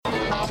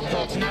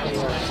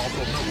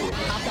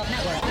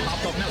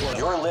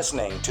You're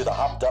listening to the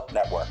Hopped Up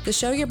Network. The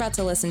show you're about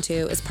to listen to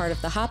is part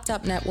of the Hopped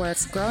Up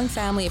Network's growing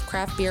family of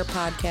craft beer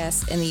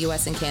podcasts in the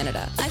U.S. and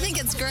Canada. I think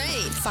it's great.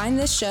 Find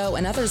this show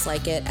and others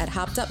like it at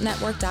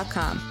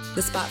hoppedupnetwork.com,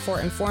 the spot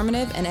for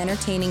informative and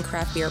entertaining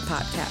craft beer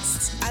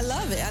podcasts. I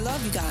love it. I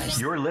love you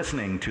guys. You're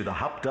listening to the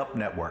Hopped Up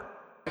Network.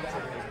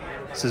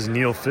 This is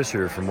Neil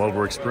Fisher from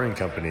WeldWorks Brewing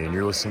Company, and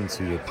you're listening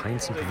to the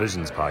Pints and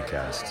Provisions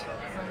podcast.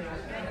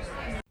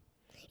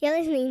 You're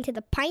listening to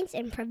the Pints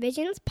and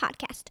Provisions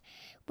podcast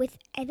with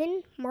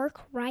Evan,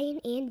 Mark,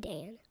 Ryan, and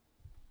Dan.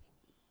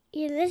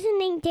 You're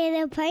listening to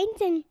the Pints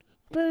and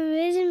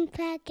Provisions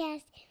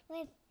podcast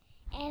with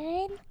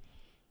Evan,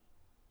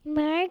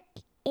 Mark,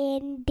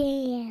 and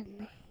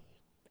Dan.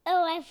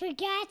 Oh, I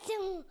forgot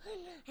someone.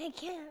 I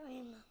can't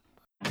remember.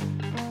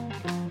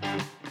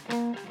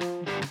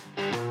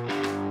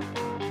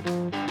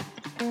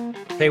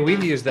 Hey,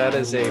 we've used that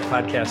as a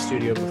podcast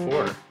studio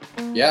before.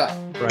 Yeah.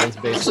 Brian's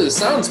basement. Actually, the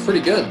sound's pretty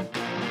good.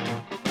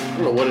 I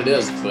don't know what it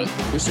is, but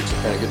the acoustics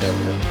are kind of good down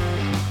here.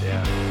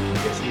 Yeah, I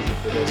guess easy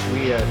for this.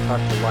 We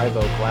talked to Live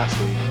Oak last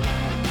week.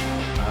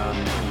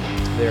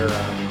 They're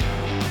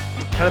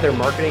kind of their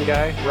marketing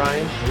guy,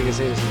 Ryan. I think his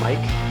name is Mike.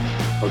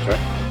 Okay.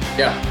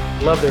 Yeah.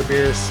 Love their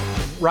beers.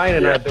 Ryan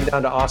and I have been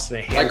down to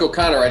Austin. Mike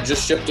O'Connor, I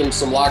just shipped him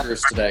some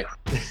lagers today.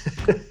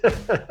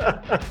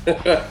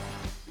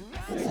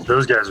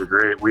 Those guys are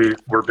great.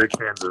 We're big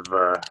fans of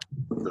the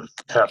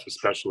Hef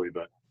especially,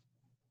 but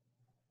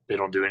they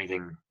don't do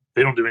anything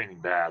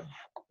bad.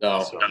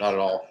 No, not at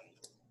all.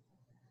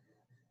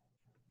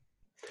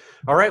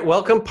 All right,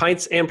 welcome,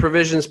 Pints and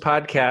Provisions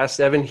podcast.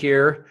 Evan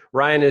here.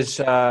 Ryan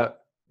is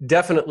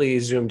definitely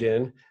zoomed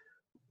in.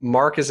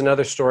 Mark is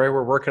another story.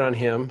 We're working on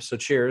him, so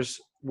cheers.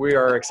 We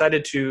are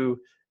excited to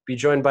be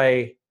joined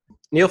by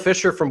Neil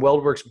Fisher from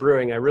WeldWorks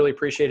Brewing. I really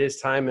appreciate his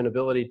time and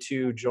ability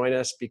to join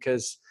us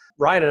because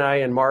Ryan and I,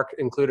 and Mark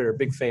included, are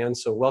big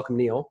fans, so welcome,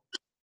 Neil.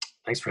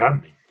 Thanks for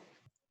having me.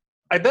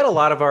 I bet a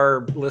lot of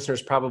our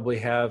listeners probably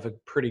have a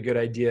pretty good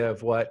idea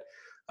of what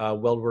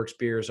WeldWorks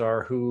beers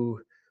are,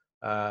 who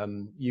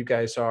you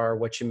guys are,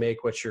 what you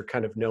make, what you're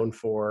kind of known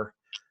for.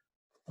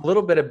 A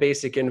little bit of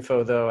basic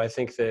info, though, I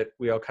think that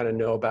we all kind of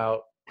know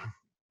about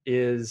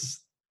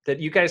is that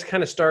you guys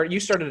kind of started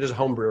as a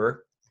home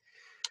brewer.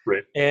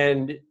 Right.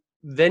 And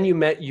then you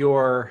met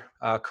your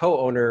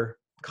co-owner,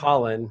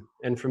 Colin,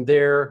 and from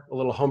there, a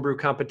little homebrew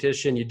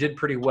competition. You did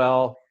pretty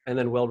well, and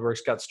then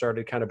WeldWorks got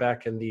started kind of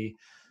back in the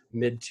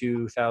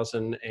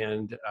mid-2000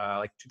 and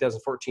like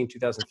 2014,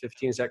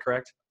 2015. Is that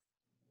correct?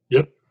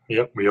 Yep.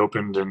 We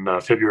opened in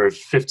February of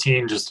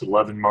 15, just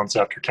 11 months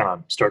after kind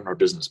of starting our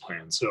business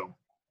plan. So,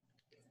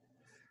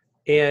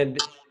 and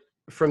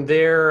from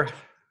there,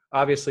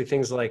 obviously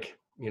things like,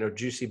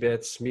 Juicy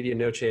Bits, Media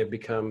Noche have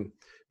become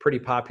pretty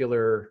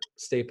popular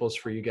staples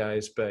for you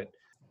guys, but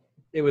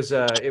it was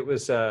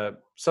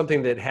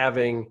something that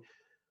having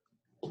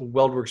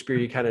WeldWorks beer,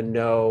 you kind of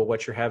know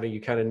what you're having,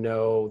 you kind of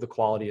know the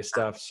quality of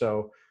stuff.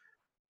 So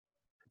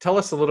tell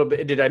us a little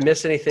bit, did I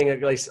miss anything,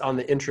 at least on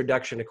the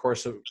introduction, of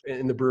course,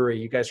 in the brewery?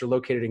 You guys are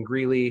located in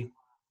Greeley.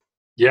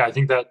 Yeah, I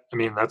think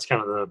that's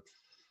kind of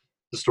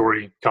the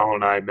story. Colin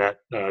and I met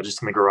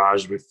just in the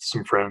garage with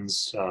some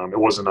friends. It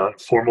wasn't a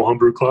formal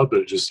homebrew club,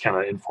 but just kind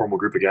of informal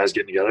group of guys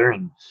getting together.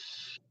 And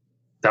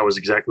that was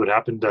exactly what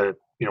happened.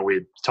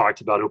 We talked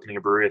about opening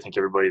a brewery. I think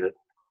everybody that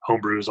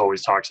homebrews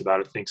always talks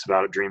about it, thinks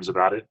about it, dreams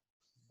about it.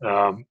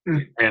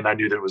 And I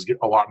knew that it was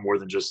a lot more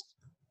than just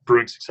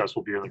brewing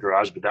successful beer in the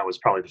garage, but that was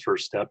probably the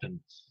first step. And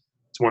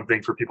it's one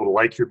thing for people to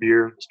like your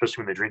beer,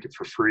 especially when they drink it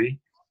for free.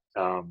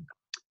 And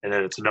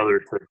then it's another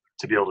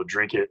to be able to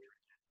drink it,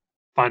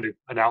 find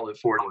an outlet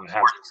for it, and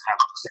have it.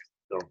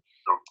 So,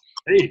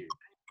 hey.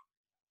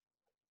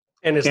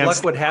 And as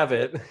luck would have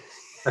it.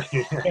 I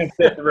can't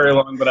stay for very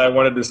long, but I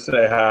wanted to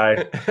say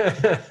hi.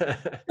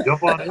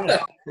 Jump on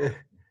in.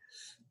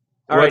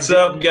 What's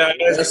up,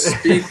 guys?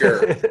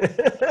 Speaker.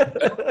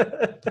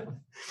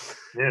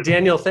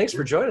 Daniel, thanks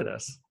for joining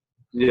us.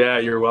 Yeah,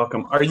 you're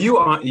welcome. Are you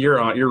on?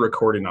 You're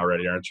recording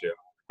already, aren't you?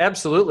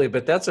 Absolutely,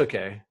 but that's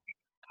okay.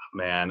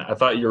 Man, I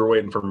thought you were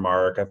waiting for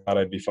Mark. I thought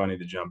it'd be funny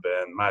to jump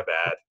in. My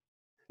bad.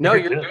 No,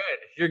 you're good.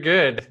 You're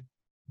good.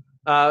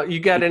 You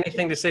got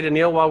anything to say to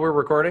Neil while we're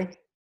recording?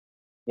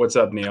 What's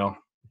up, Neil?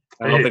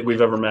 I don't think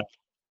we've ever met.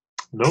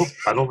 Nope,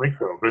 I don't think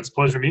so. But it's a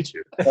pleasure to meet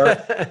you.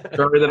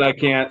 Sorry that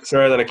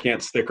I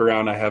can't stick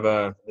around. I have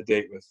a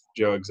date with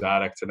Joe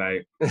Exotic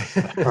tonight. I'm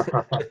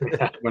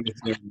going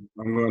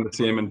to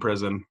see him in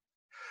prison.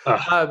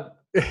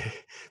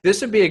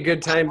 This would be a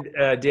good time,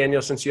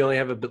 Daniel, since you only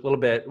have a little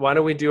bit. Why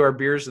don't we do our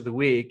beers of the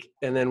week,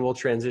 and then we'll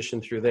transition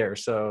through there.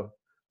 So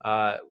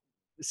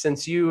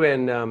since you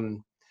and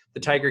the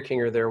Tiger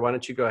King are there, why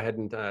don't you go ahead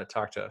and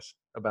talk to us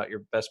about your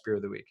best beer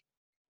of the week?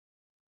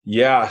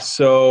 Yeah,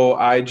 so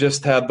I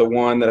just had the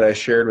one that I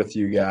shared with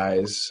you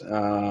guys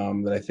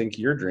that I think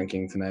you're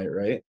drinking tonight,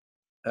 right,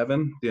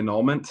 Evan? The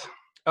Annulment.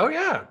 Oh,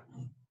 yeah.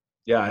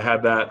 Yeah, I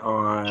had that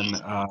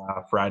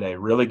on Friday.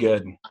 Really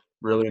good.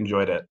 Really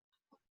enjoyed it.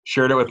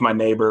 Shared it with my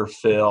neighbor,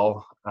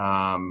 Phil,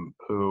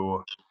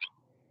 who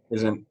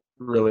isn't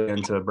really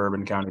into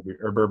bourbon county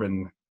or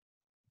bourbon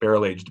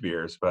barrel aged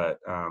beers, but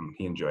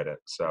he enjoyed it.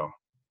 So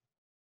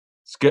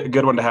it's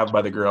good one to have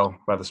by the grill,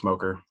 by the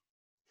smoker.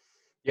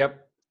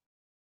 Yep.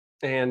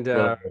 And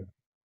Really good.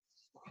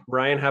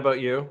 Ryan, how about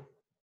you?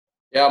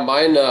 Yeah,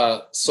 mine.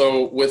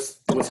 So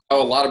with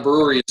how a lot of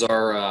breweries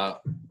are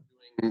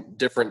doing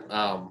different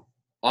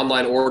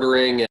online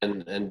ordering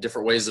and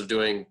different ways of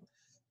doing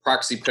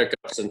proxy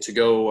pickups and to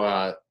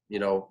go,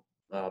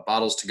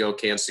 bottles to go,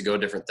 cans to go,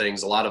 different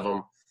things. A lot of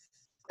them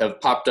have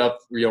popped up,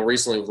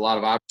 recently with a lot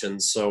of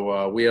options.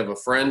 So we have a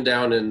friend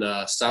down in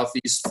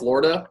Southeast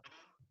Florida.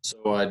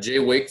 So Jay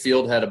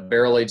Wakefield had a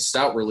barrel-aged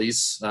stout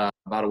release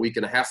about a week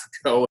and a half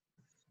ago.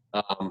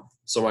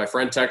 So my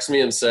friend texted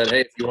me and said,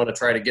 hey, if you want to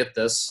try to get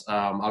this,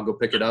 I'll go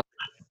pick it up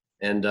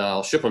and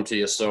I'll ship them to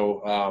you.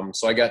 So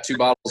so I got 2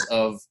 bottles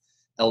of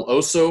El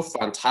Oso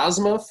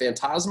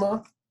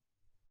Fantasma.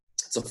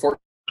 It's a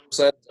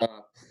 14%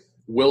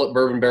 Willet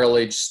Bourbon Barrel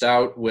Aged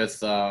Stout with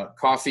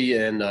coffee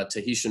and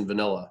Tahitian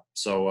vanilla.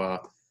 So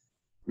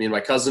me and my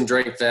cousin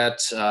drank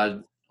that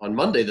on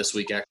Monday this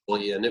week,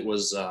 actually, and it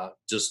was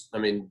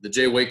the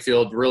Jay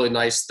Wakefield, really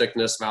nice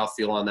thickness,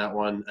 mouthfeel on that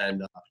one,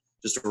 and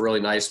just a really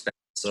nice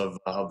balance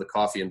of the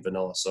coffee and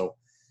vanilla. So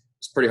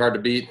it's pretty hard to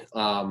beat.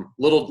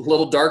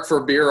 Little dark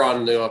for beer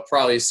on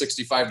probably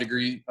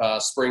 65-degree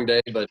spring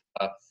day, but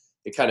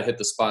it kind of hit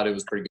the spot. It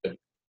was pretty good.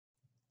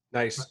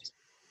 Nice.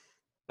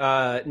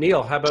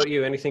 Neil, how about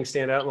you? Anything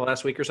stand out in the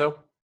last week or so?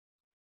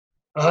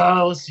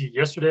 Let's see.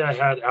 Yesterday I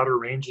had Outer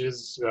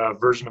Range's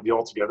version of the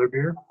Altogether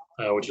beer,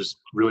 which is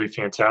really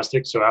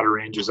fantastic. So Outer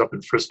Range is up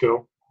in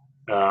Frisco.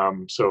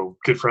 So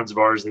good friends of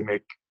ours. They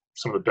make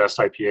some of the best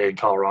IPA in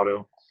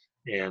Colorado.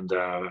 And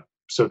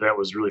so that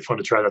was really fun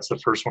to try. That's the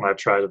first one I've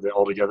tried of the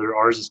Altogether.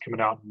 Ours is coming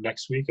out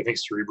next week. I think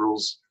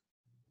Cerebral's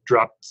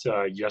dropped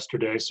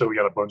yesterday. So we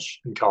got a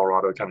bunch in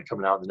Colorado kind of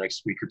coming out in the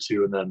next week or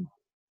two. And then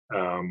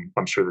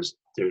I'm sure there's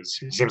it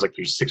seems like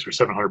there's 600 or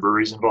 700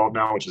 breweries involved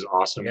now, which is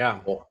awesome. Yeah.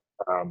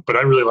 But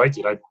I really liked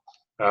it.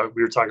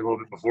 We were talking a little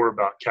bit before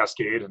about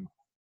Cascade, and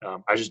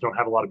I just don't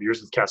have a lot of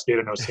beers with Cascade.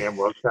 I know Sam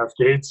loves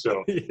Cascade,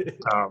 so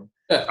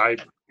I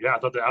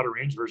thought the Outer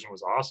Range version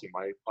was awesome.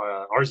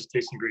 Ours is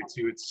tasting great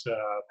too. It's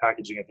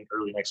packaging I think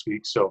early next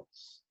week, so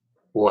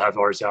we'll have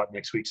ours out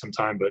next week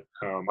sometime. But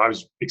I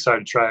was excited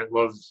to try it.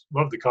 Love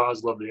the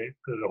cause. Love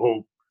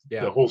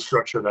the whole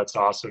structure. That's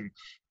awesome.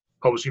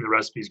 Publishing the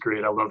recipe is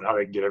great. I love how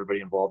they can get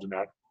everybody involved in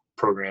that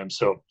program.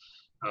 So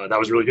that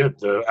was really good.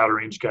 The Outer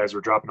Range guys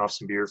were dropping off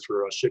some beer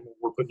for a shipment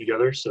we're putting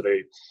together. So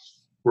they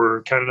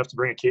were kind enough to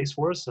bring a case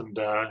for us, and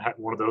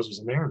one of those was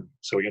in there.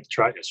 So we got to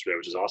try it yesterday,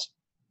 which is awesome.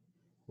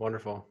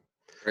 Wonderful.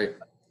 Great.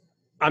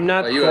 I'm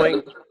not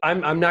going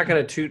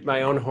to toot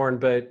my own horn,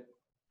 but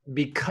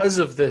because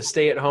of the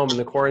stay at home and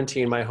the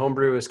quarantine, my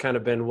homebrew has kind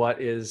of been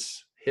what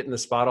is hitting the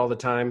spot all the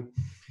time.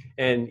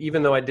 And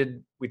even though I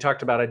did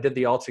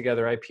the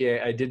Altogether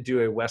IPA, I did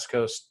do a West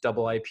Coast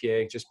double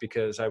IPA just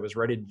because I was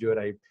ready to do it.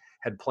 I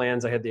had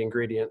plans, I had the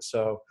ingredients.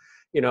 So,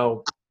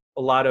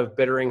 a lot of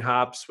bittering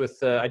hops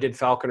with, I did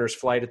Falconer's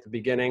Flight at the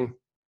beginning,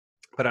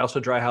 but I also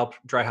dry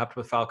hopped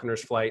with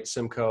Falconer's Flight,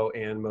 Simcoe,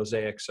 and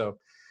Mosaic. So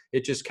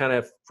it just kind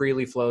of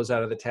freely flows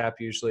out of the tap,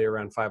 usually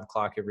around 5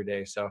 o'clock every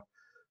day. So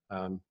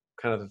kind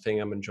of the thing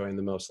I'm enjoying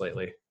the most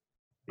lately.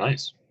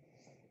 Nice.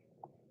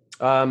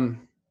 Do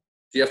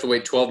you have to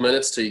wait 12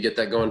 minutes till you get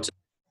that going?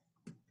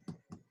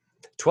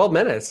 12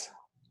 minutes?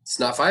 It's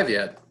not 5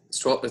 yet. It's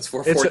 12. It's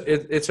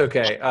 4:40. It's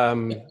okay.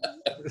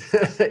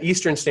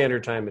 Eastern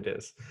Standard Time it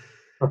is.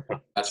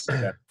 That's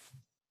okay.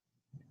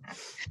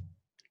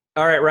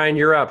 All right, Ryan,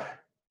 you're up.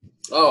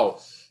 Oh,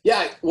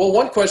 yeah. Well,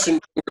 one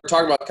question, we were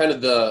talking about kind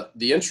of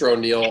the intro,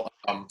 Neil.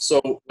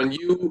 So when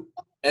you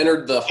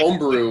entered the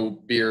homebrew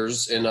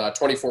beers in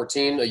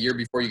 2014, a year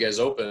before you guys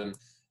opened,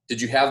 did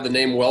you have the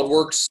name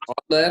WeldWorks on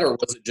that, or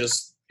was it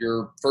just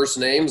your first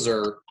names,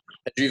 or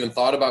had you even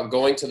thought about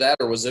going to that,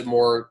 or was it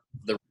more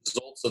the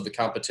results of the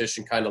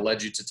competition kind of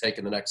led you to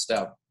taking the next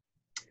step?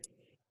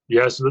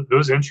 Yeah, so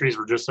those entries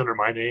were just under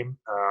my name.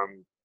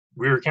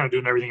 We were kind of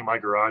doing everything in my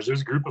garage.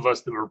 There's a group of us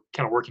that were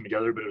kind of working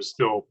together, but it was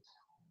still,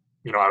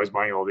 I was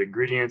buying all the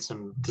ingredients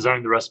and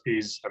designing the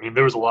recipes. I mean,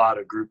 there was a lot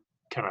of group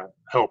kind of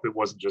help. It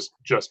wasn't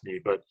just me,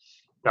 but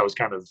that was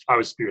kind of, I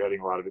was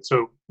spearheading a lot of it.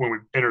 So when we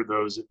entered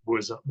those, it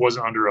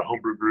wasn't under a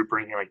homebrew group or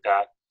anything like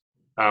that.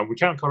 We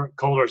kind of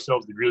called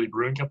ourselves the Greeley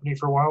Brewing Company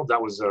for a while.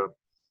 That was a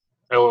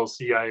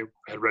LLC I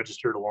had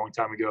registered a long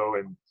time ago,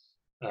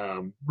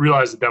 and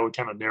realized that would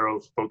kind of narrow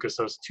focus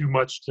us too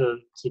much to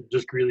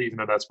just Greeley, even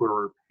though that's where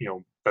we're,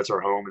 that's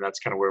our home and that's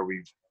kind of where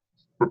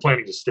we're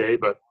planning to stay.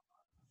 But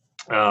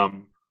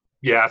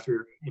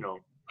after,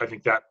 I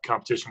think that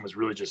competition was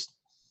really just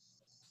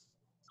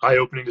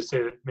eye-opening to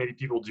say that maybe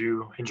people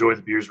do enjoy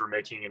the beers we're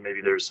making and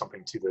maybe there's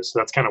something to this. So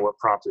that's kind of what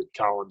prompted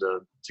Colin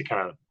to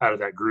kind of out of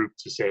that group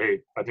to say, hey,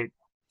 I think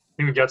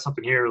we've got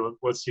something here.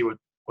 Let's see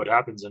what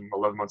happens. And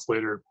 11 months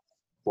later,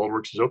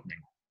 WeldWorks is opening.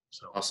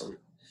 So awesome.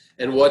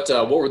 And what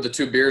were the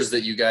 2 beers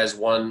that you guys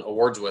won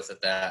awards with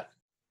at that?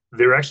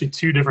 They were actually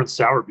 2 different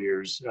sour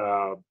beers.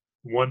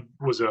 One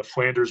was a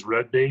Flanders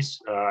red base.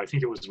 I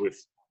think it was with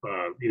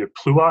either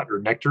Pluot or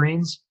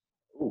Nectarines.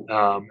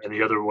 And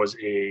the other was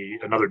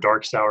another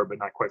dark sour, but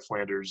not quite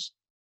Flanders,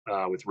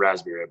 with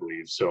raspberry, I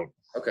believe. So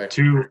Okay.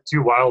 two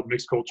wild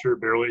mixed culture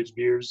barrel aged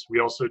beers. We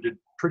also did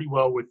pretty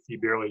well with the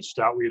barrel aged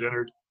stout we had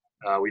entered.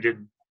 We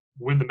didn't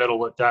win the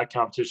medal at that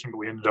competition, but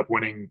we ended up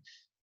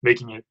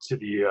making it to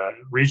the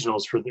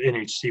regionals for the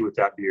NHC with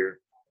that beer,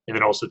 and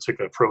then also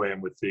took a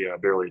pro-am with the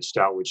barrel aged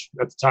stout, which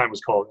at the time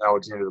was called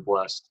Alexander the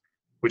Blessed,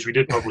 which we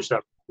did publish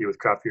that with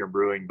Craft Beer and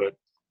Brewing, but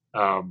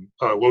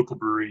a local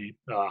brewery,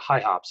 High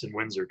Hops in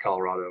Windsor,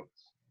 Colorado,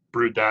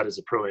 brewed that as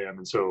a pro-am,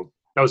 and so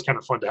that was kind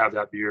of fun to have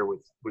that beer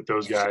with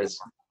those guys,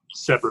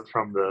 separate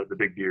from the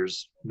big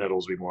beers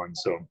medals we won.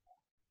 So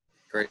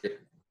Great.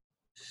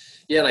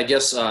 Yeah, and I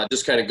guess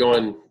just kind of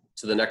going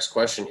to the next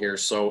question here.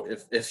 So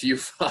if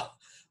you've,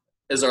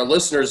 as our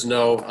listeners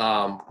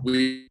know,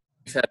 we've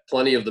had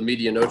plenty of the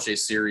Media Noche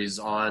series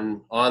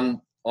on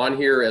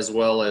here, as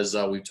well as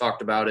we've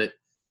talked about it.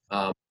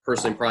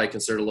 Personally, probably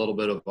considered a little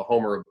bit of a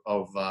homer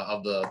of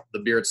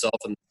the beer itself,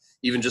 and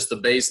even just the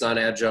base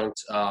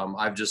non-adjunct.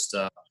 I've just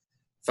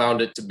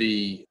found it to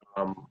be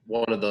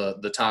one of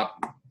the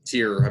top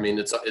tier. I mean,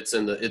 it's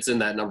in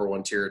that number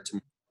one tier to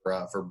me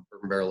for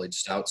barrel aged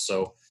stouts.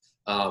 So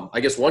I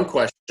guess one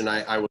question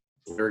I was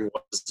wondering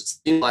was, it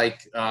seemed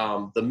like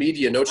the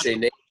Media Noche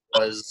name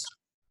was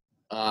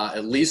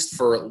at least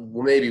for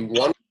maybe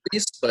one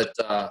release, but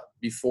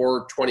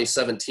before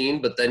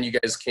 2017. But then you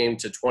guys came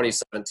to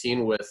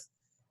 2017 with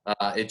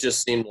it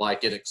just seemed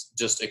like it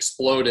just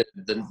exploded.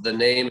 The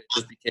name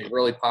just became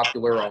really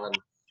popular on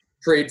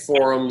trade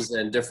forums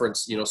and different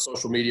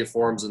social media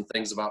forums and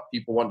things about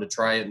people wanting to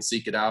try it and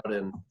seek it out.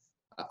 And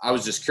I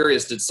was just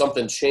curious, did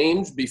something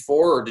change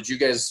before, or did you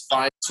guys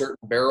find certain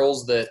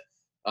barrels that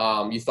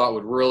you thought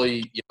would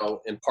really,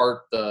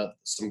 impart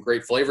some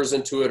great flavors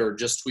into it, or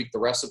just tweak the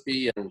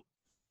recipe? And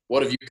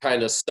what have you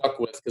kind of stuck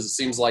with? Because it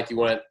seems like you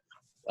went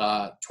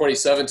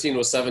 2017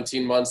 was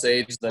 17 months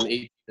aged, then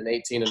 18 and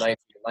 18 and 19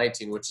 and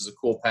 19, which is a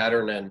cool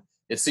pattern. And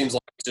it seems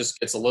like it just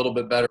gets a little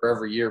bit better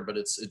every year, but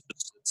it's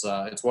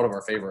one of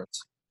our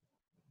favorites.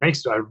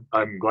 Thanks.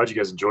 I'm glad you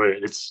guys enjoy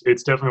it.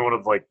 It's definitely one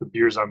of like the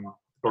beers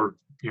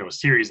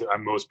series that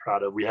I'm most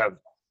proud of. We have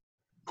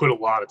put a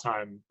lot of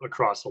time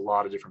across a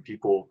lot of different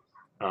people.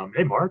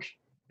 Hey, Mark.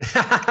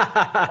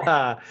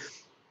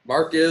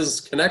 Mark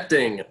is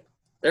connecting.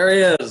 There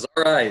he is.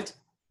 All right.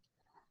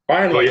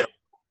 Finally. Oh, yeah.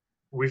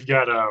 We've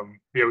got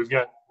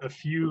a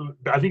few.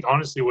 I think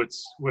honestly,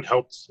 what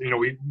helped,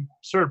 we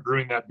started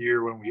brewing that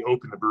beer when we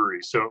opened the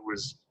brewery. So it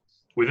was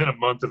within a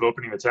month of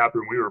opening the tap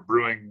room, we were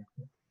brewing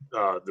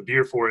the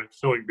beer for it,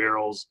 filling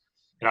barrels,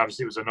 and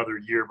obviously it was another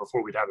year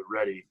before we'd have it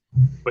ready.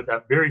 But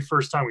that very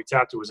first time we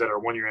tapped it was at our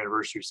 1 year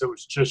anniversary, so it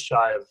was just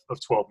shy of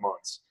 12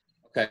 months.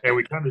 Okay. And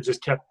we kind of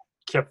just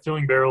kept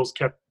filling barrels,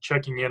 kept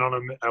checking in on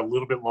them a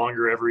little bit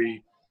longer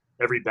every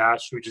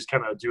batch. We just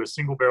kind of do a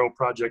single barrel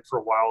project for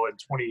a while. In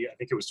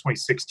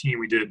 2016,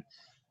 we did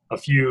a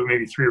few,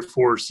 maybe 3 or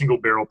 4 single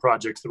barrel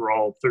projects that were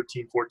all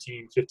 13,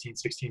 14, 15,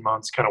 16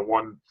 months, kind of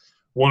one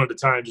at a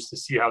time, just to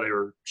see how they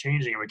were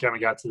changing. And we kind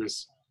of got to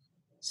this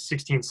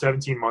 16,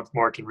 17 month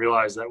mark and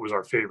realized that was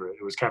our favorite.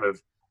 It was kind of,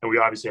 and we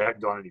obviously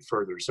hadn't gone any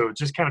further. So it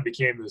just kind of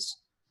became this,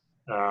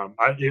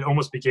 it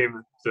almost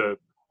became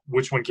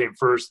which one came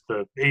first,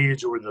 the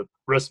age or the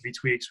recipe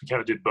tweaks. We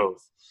kind of did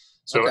both.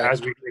 So Okay.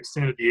 As we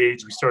extended the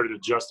age, we started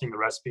adjusting the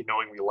recipe,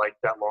 knowing we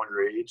liked that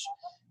longer age,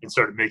 and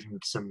started making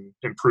some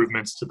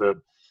improvements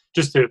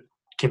just to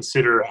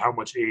consider how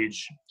much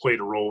age played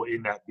a role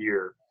in that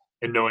beer,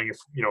 and knowing if,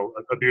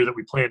 a beer that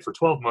we planned for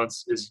 12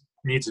 months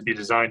needs to be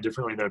designed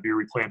differently than a beer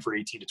we planned for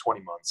 18 to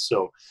 20 months.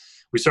 So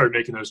we started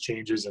making those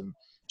changes and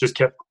just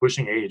kept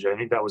pushing age. I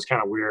think that was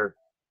kind of where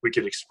we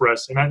could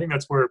express, and I think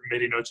that's where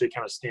Media Noche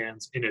kind of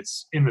stands in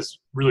this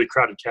really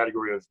crowded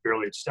category of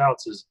barrel-aged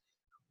stouts, is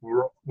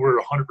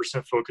we're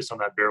 100% focused on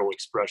that barrel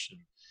expression.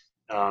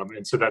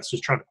 And so that's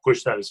just trying to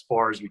push that as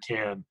far as we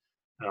can,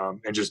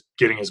 and just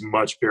getting as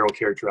much barrel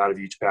character out of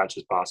each batch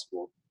as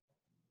possible.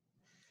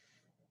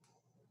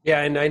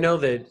 Yeah, and I know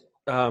that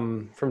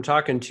from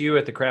talking to you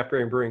at the Craft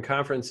Beer and Brewing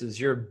conferences,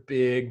 you're a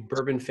big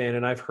bourbon fan,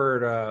 and I've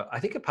heard, I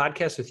think, a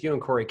podcast with you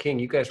and Corey King.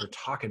 You guys were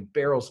talking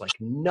barrels like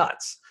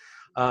nuts,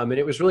 and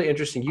it was really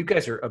interesting. You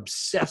guys are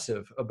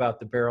obsessive about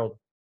the barrel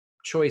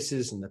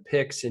choices and the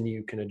picks, and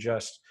you can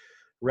adjust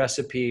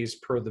recipes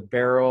per the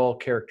barrel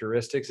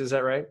characteristics. Is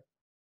that right?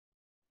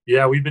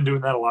 Yeah, we've been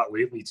doing that a lot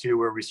lately too,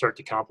 where we start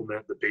to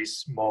complement the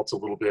base malts a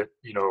little bit.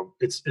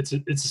 It's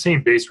the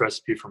same base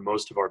recipe for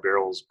most of our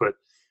barrels, but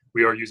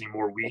we are using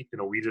more wheat in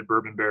a wheated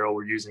bourbon barrel.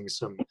 We're using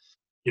some,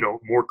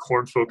 more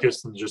corn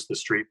focused than just the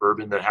straight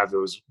bourbon that have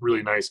those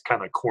really nice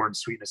kind of corn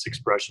sweetness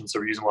expressions. So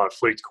we're using a lot of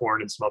flaked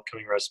corn in some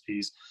upcoming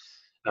recipes.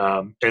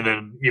 And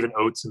then even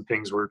oats and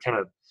things, we're kind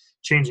of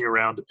changing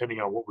around depending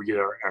on what we get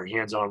our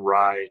hands on.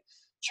 Rye,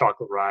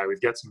 chocolate rye.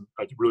 We've got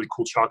a really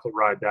cool chocolate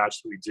rye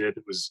batch that we did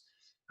that was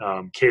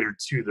catered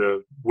to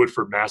the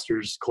Woodford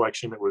Masters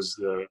collection. That was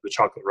the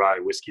chocolate rye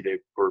whiskey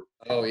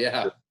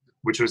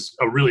which was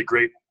a really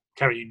great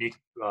kind of unique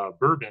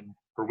bourbon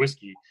or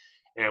whiskey.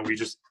 And we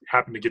just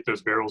happened to get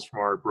those barrels from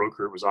our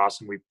broker. It was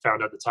awesome. We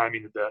found out the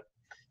timing that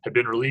had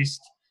been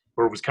released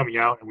or was coming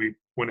out, and we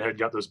went ahead and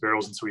got those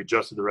barrels. And so we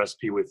adjusted the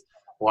recipe with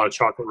a lot of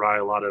chocolate rye,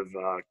 a lot of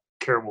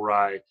caramel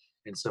rye,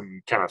 and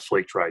some kind of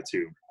flaked rye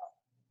too.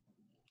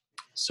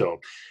 So,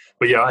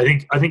 but yeah,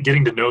 I think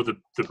getting to know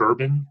the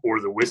bourbon or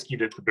the whiskey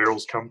that the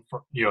barrels come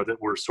from, that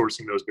we're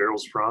sourcing those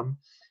barrels from,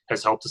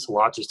 has helped us a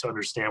lot just to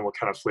understand what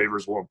kind of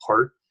flavors we'll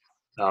impart.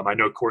 I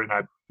know Corey and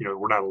I,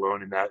 we're not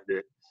alone in that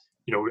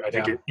I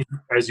think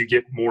as you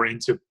get more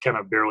into kind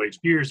of barrel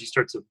aged beers, you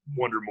start to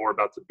wonder more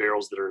about the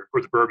barrels or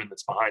the bourbon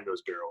that's behind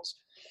those barrels.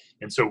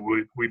 And so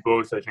we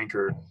both, I think,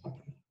 are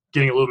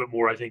getting a little bit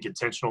more, I think,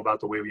 intentional about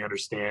the way we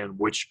understand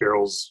which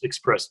barrels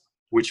express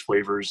which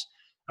flavors.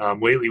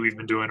 Lately, we've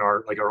been doing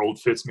our Old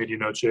Fitz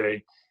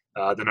Medianoche,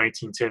 the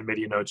 1910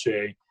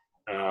 Medianoche.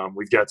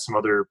 We've got some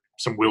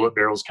Willet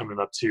barrels coming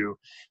up too.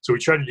 So we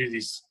try to do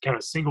these kind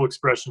of single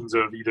expressions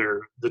of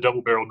either the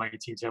double barrel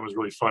 1910 was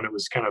really fun. It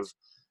was kind of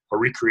a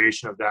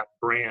recreation of that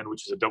brand,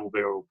 which is a double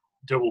barrel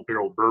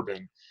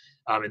bourbon.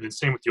 And then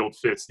same with the Old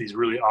Fitz, these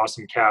really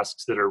awesome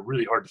casks that are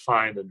really hard to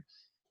find and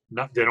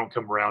they don't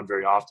come around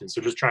very often.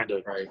 So just trying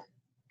to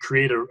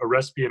create a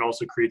recipe and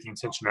also create the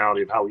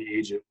intentionality of how we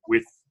age it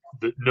with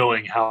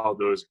knowing how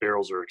those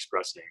barrels are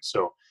expressing.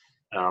 So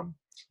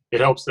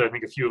it helps that I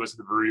think a few of us at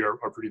the brewery are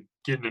pretty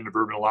getting into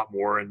bourbon a lot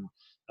more. And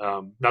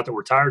not that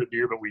we're tired of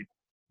beer, but we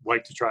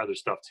like to try other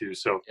stuff too.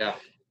 So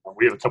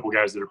we have a couple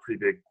guys that are pretty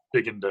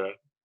big into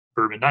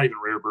bourbon, not even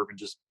rare bourbon,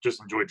 just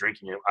enjoy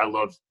drinking it. I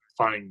love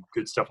finding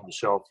good stuff on the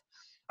shelf.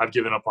 I've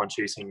given up on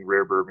chasing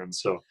rare bourbon,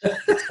 so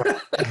it's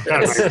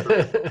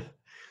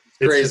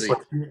crazy.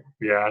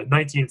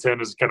 1910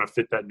 has kind of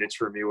fit that niche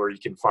for me, where you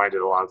can find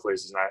it a lot of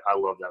places, and I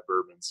love that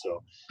bourbon.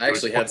 So I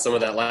actually had some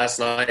of that last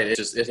night. It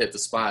hit the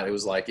spot. It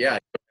was like, you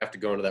have to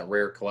go into that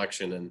rare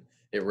collection, and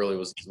it really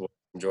was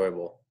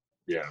enjoyable.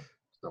 Yeah.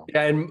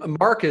 Yeah, and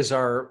Mark is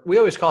we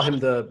always call him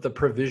the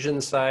provision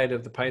side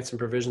of the Pints and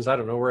Provisions. I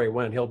don't know where he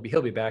went. He'll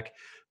be back,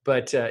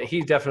 but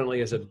he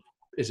definitely is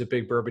a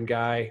big bourbon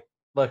guy.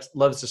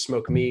 Loves to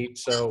smoke meat.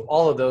 So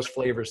all of those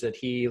flavors that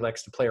he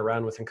likes to play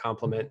around with and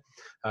complement,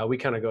 we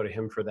kind of go to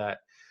him for that.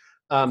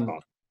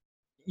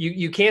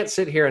 You can't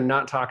sit here and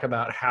not talk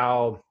about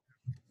how,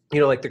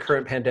 like the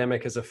current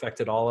pandemic has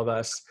affected all of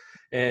us.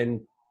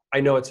 And I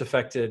know it's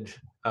affected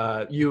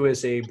you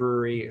as a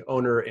brewery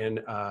owner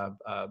and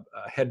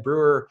head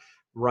brewer,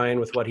 Ryan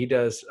with what he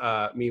does,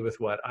 me with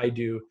what I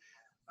do.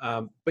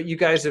 But you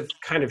guys have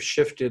kind of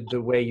shifted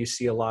the way you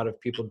see a lot of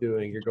people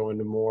doing. You're going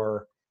to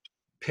more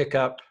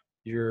pickup.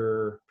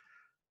 You're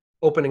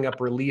opening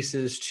up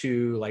releases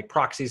to like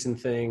proxies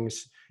and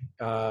things,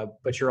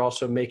 but you're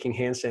also making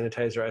hand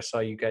sanitizer. I saw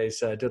you guys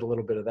did a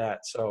little bit of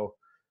that. So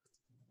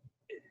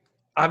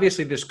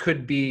obviously this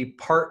could be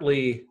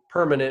partly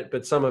permanent,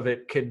 but some of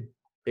it could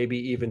maybe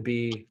even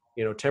be,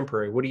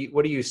 temporary.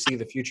 What do you see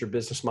the future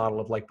business model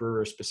of like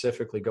brewers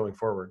specifically going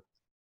forward?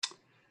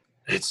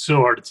 It's so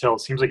hard to tell.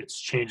 It seems like it's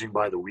changing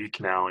by the week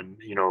now, and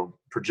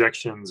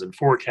projections and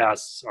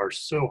forecasts are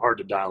so hard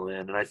to dial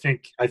in. And I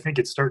think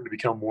it's starting to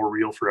become more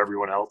real for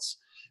everyone else.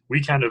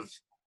 We kind of,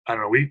 I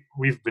don't know,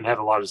 we've been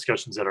having a lot of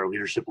discussions at our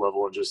leadership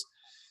level and just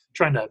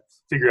trying to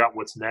figure out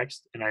what's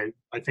next. And I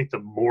think the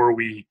more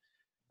we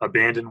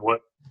abandon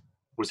what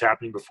was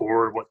happening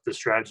before, what the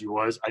strategy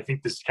was, I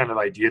think this kind of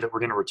idea that we're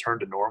going to return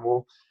to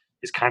normal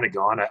is kind of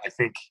gone. I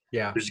think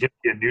there's going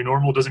to be a new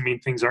normal. It doesn't mean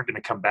things aren't going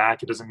to come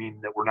back. It doesn't mean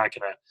that we're not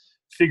going to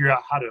figure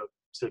out how to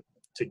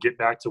get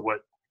back to what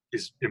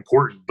is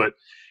important. But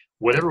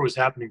whatever was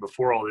happening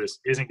before all this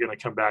isn't going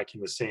to come back in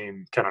the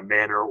same kind of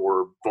manner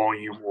or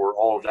volume or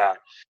all of that.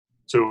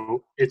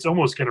 So it's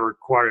almost going to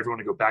require everyone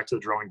to go back to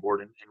the drawing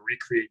board and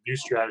recreate new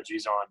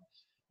strategies on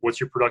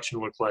what's your production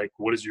look like?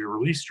 What does your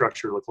release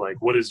structure look like?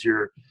 What is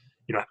your,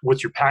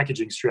 what's your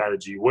packaging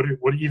strategy? What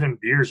even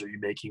beers are you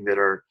making that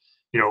are,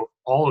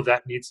 all of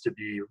that needs to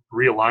be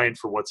realigned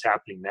for what's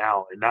happening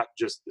now, and not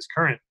just this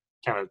current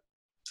kind of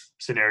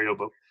scenario,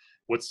 but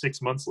what 6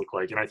 months look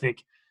like. And I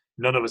think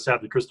none of us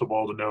have the crystal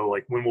ball to know,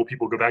 like, when will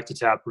people go back to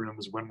tap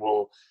rooms? When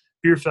will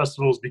beer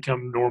festivals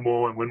become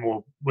normal? And when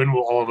will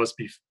all of us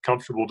be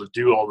comfortable to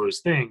do all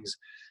those things?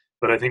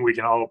 But I think we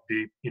can all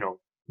be,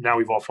 now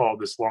we've all followed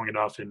this long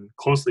enough and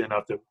closely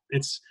enough that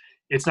it's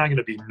not going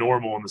to be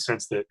normal in the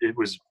sense that it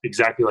was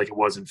exactly like it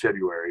was in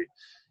February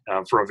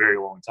for a very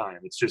long time.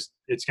 It's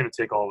going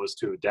to take all of us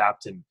to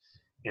adapt and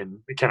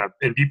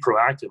be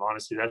proactive.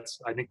 Honestly, that's,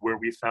 I think, where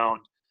we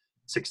found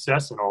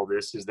success in all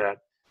this is that,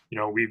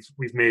 we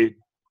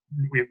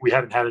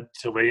haven't had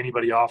to lay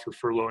anybody off or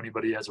furlough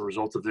anybody as a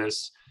result of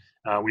this.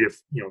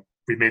 We've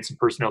made some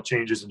personnel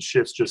changes and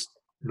shifts, just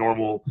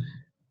normal,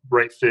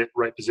 right fit,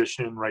 right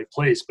position, right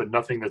place, but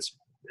nothing that's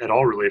at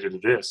all related to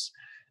this,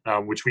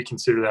 which we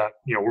consider that,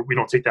 we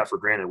don't take that for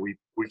granted. We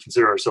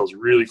consider ourselves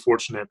really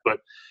fortunate,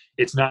 but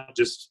it's not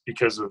just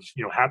because of,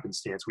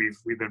 happenstance.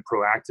 We've been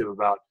proactive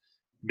about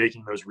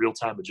making those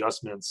real-time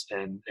adjustments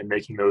and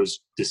making those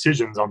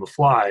decisions on the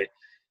fly,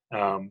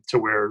 to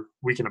where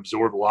we can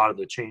absorb a lot of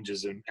the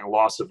changes and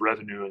loss of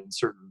revenue in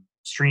certain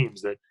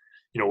streams that,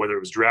 whether it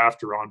was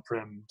draft or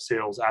on-prem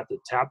sales at the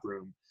tap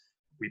room,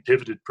 we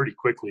pivoted pretty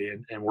quickly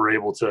and were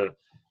able to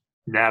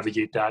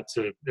navigate that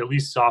to at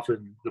least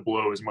soften the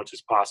blow as much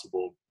as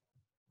possible.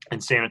 And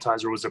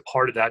sanitizer was a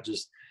part of that,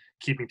 just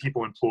keeping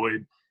people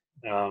employed,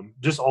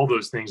 just all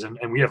those things.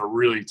 And we have a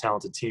really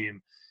talented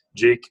team.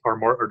 Jake, our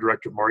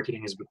director of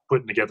marketing, has been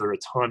putting together a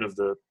ton of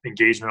the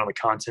engagement on the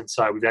content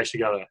side. We've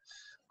actually got a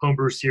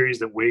homebrew series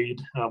that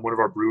Wade, one of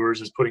our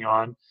brewers, is putting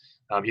on.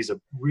 He's a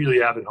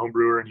really avid home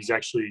brewer, and he's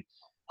actually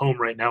home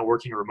right now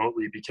working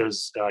remotely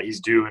because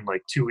he's due in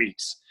like 2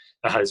 weeks.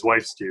 His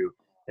wife's due.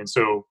 And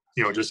so,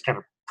 just kind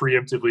of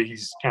preemptively,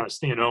 he's kind of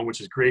staying home, which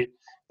is great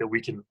that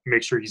we can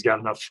make sure he's got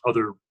enough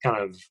other kind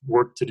of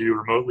work to do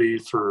remotely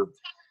for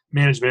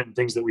management and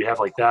things that we have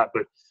like that.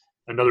 But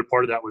another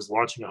part of that was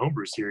launching a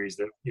homebrew series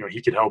that,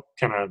 he could help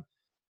kind of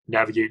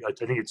navigate, I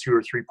think a 2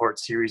 or 3 part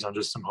series on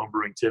just some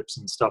homebrewing tips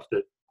and stuff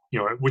that,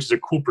 which is a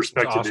cool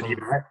perspective awesome. that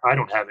even I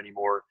don't have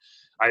anymore.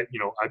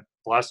 The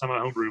last time I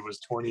homebrewed was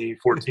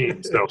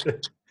 2014. So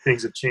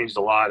things have changed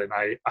a lot, and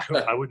I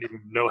wouldn't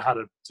even know how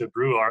to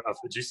brew a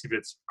Juicy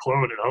Bits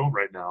clone at home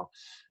right now,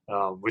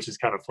 which is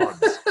kind of fun.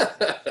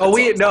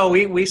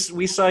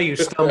 We saw you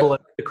stumble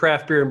at the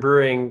craft beer and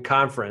brewing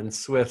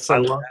conference with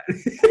some.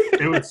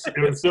 It was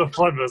so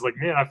fun, but I was like,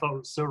 man, I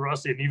felt so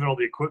rusty, and even all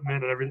the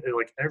equipment and everything,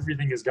 like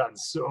everything has gotten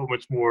so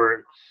much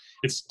more.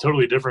 It's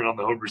totally different on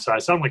the homebrew side. I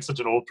sound like such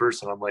an old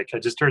person. I'm like, I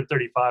just turned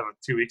 35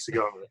 2 weeks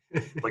ago.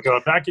 Like,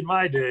 back in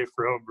my day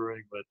for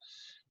homebrewing,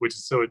 which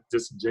is so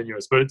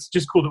disingenuous. But it's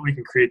just cool that we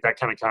can create that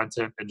kind of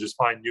content and just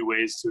find new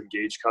ways to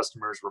engage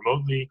customers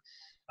remotely.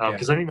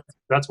 Because I think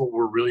that's what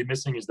we're really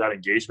missing, is that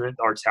engagement.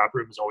 Our tap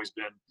room has always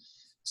been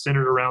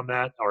centered around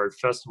that. Our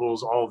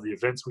festivals, all of the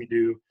events we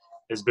do,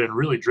 has been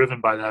really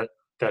driven by that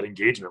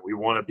engagement. We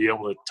want to be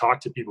able to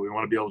talk to people. We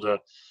want to be able to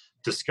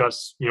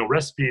discuss,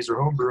 recipes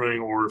or home brewing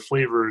or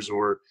flavors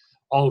or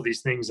all of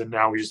these things. And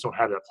now we just don't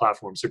have that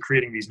platform. So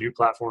creating these new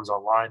platforms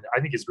online,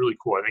 I think is really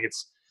cool.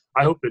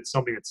 I hope it's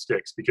something that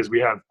sticks, because we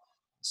have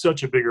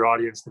such a bigger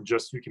audience than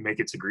just who can make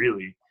it to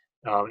Greeley.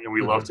 And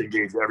we love to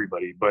engage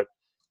everybody. But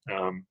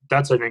I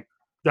think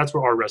that's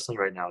where our wrestling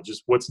right now,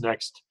 just what's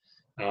next.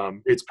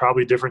 It's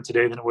probably different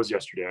today than it was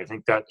yesterday. I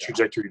think that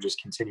trajectory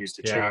just continues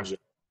to change.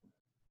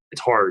 It's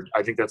hard.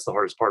 I think that's the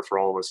hardest part for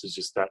all of us, is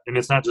just that. And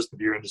it's not just the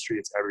beer industry,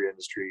 it's every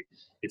industry.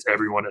 It's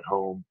everyone at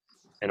home.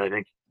 And I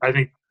think,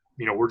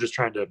 we're just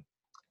trying to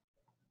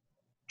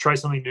try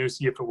something new,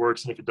 see if it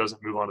works, and if it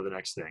doesn't, move on to the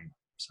next thing.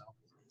 So.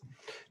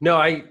 No,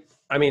 I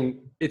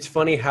mean, it's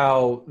funny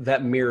how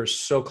that mirrors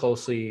so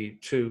closely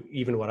to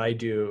even what I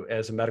do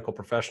as a medical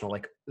professional,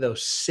 like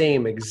those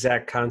same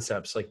exact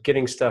concepts, like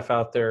getting stuff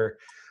out there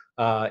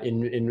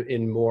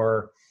in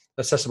more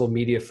accessible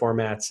media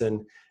formats,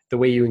 and the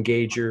way you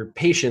engage your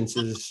patients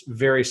is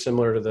very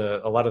similar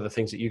to a lot of the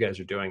things that you guys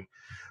are doing.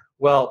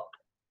 Well,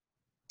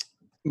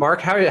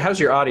 Mark, how's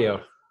your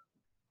audio?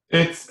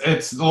 It's a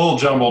little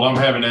jumbled. I'm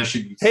having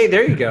issues. Hey,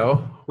 there you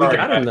go. We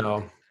got him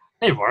though.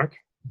 Hey, Mark.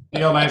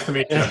 Neil, nice to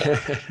meet you.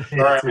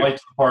 Sorry, I'm late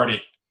to the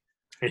party.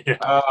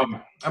 Yeah.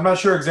 I'm not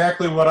sure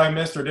exactly what I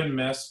missed or didn't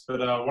miss, but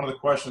one of the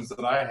questions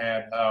that I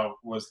had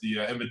was the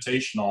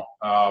invitational.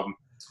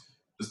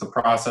 Just the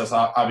process,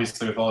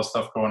 obviously, with all this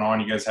stuff going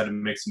on, you guys had to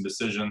make some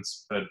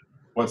decisions, but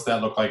what's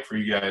that look like for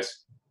you guys?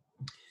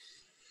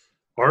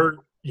 Our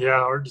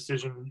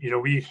decision,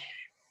 I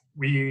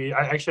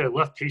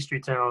left Pastry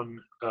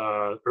Town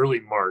early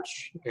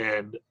March,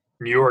 and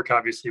New York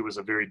obviously was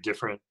a very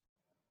different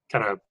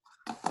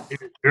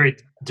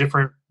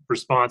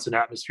response and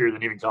atmosphere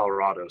than even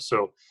Colorado.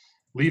 So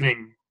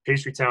leaving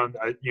Pastry Town,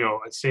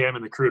 Sam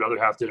and the crew at Other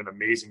Half did an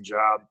amazing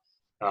job.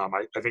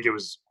 I think it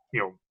was,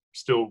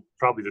 still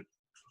probably the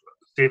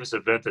safest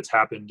event that's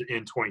happened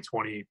in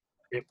 2020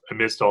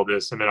 amidst all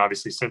this. And then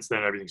obviously since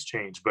then, everything's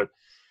changed. But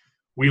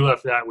we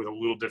left that with a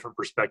little different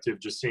perspective,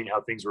 just seeing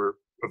how things were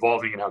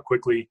evolving and how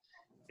quickly.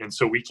 And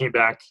so we came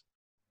back,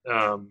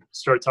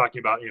 started talking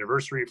about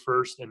anniversary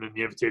first, and then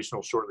the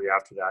invitational shortly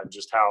after that, and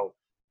just how,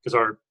 because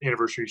our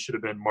anniversary should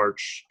have been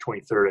March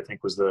 23rd, I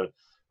think was the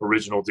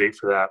original date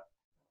for that.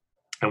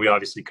 And we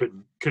obviously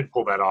couldn't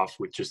pull that off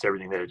with just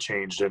everything that had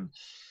changed. And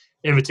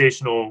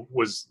invitational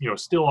was,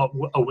 still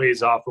a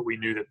ways off, but we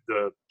knew that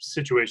the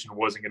situation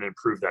wasn't going to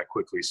improve that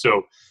quickly.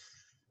 So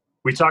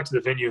we talked to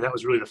the venue. That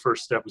was really the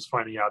first step, was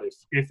finding out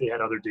if they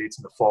had other dates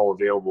in the fall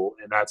available.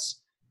 And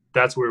that's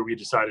where we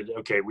decided,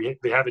 okay,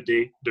 they have a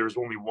date. There was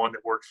only one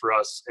that worked for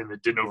us, and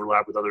it didn't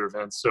overlap with other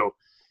events. So,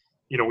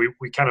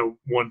 we kind of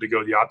wanted to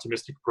go the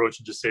optimistic approach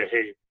and just say,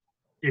 hey,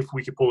 if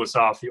we could pull this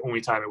off, the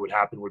only time it would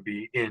happen would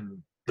be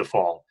in the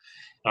fall.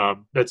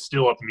 That's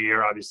still up in the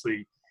air.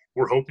 Obviously,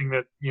 we're hoping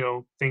that,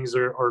 things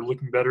are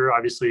looking better.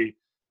 Obviously,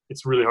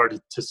 it's really hard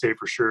to say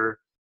for sure.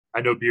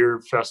 I know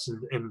Beer Fest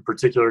in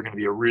particular are going to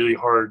be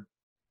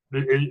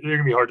they're going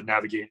to be hard to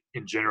navigate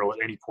in general at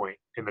any point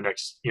in the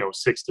next,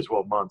 6 to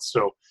 12 months.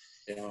 So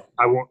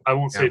I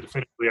won't say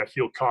definitively I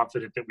feel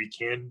confident that we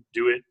can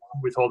do it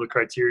with all the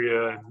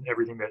criteria and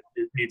everything that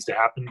it needs to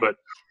happen, but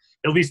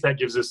at least that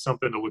gives us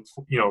something to look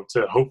for,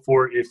 to hope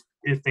for if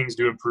things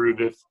do improve,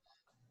 if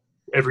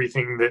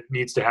everything that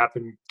needs to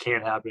happen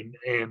can happen.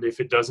 And if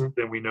it doesn't,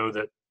 then we know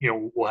that,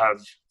 we'll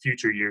have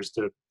future years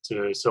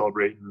to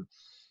celebrate.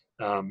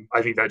 And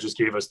I think that just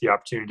gave us the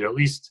opportunity to at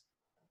least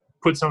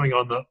put something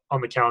on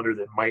the calendar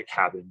that might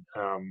happen.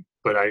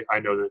 But I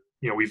know that,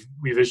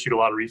 we've issued a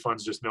lot of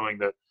refunds just knowing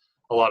that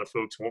a lot of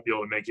folks won't be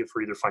able to make it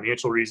for either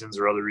financial reasons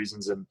or other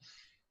reasons. And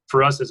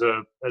for us as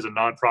a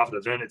nonprofit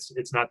event,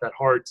 it's not that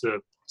hard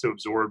to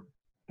absorb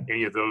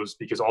any of those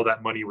because all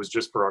that money was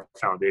just for our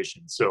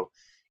foundation. So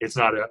it's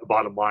not a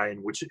bottom line,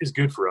 which is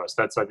good for us.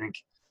 That's, I think,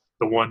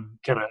 the one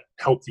kind of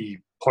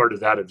healthy part of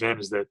that event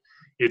is that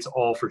it's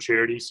all for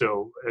charity.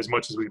 So as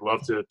much as we'd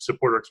love to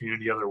support our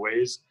community other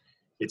ways,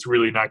 it's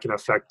really not going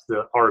to affect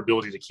our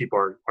ability to keep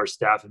our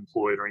staff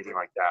employed or anything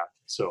like that.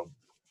 So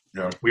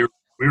we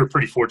were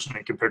pretty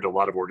fortunate compared to a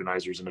lot of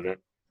organizers and event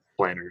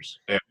planners.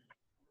 Yeah.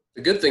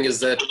 The good thing is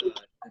that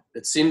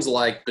it seems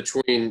like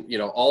between,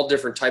 all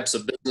different types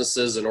of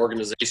businesses and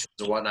organizations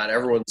and whatnot,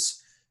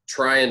 everyone's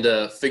trying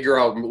to figure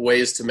out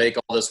ways to make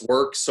all this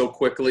work so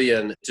quickly.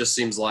 And it just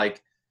seems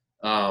like,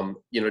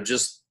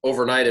 just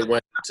overnight it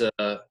went to,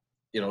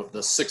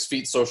 the 6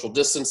 feet social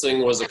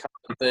distancing was a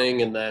common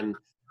thing. And then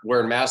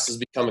wearing masks has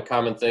become a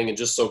common thing, and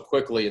just so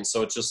quickly. And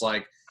so it's just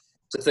like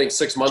to think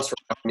 6 months from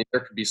now,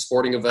 there could be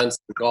sporting events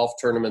and golf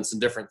tournaments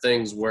and different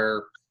things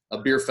where a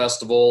beer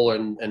festival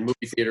and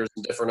movie theaters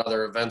and different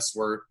other events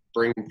were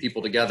bringing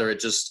people together. It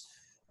just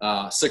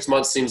 6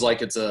 months seems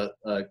like it's a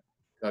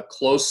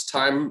close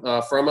time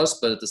from us,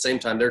 but at the same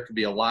time, there could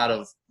be a lot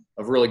of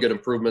really good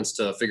improvements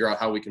to figure out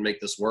how we can make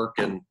this work.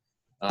 And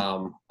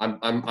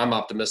I'm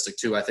optimistic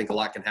too. I think a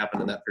lot can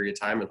happen in that period of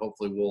time, and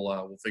hopefully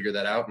we'll figure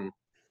that out,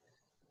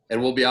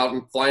 and we'll be out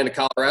and flying to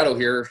Colorado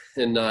here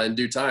in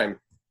due time.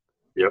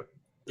 Yep.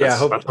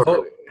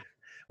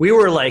 We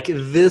were like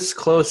this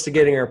close to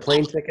getting our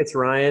plane tickets,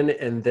 Ryan,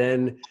 and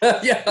then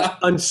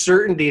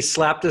uncertainty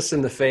slapped us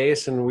in the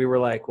face, and we were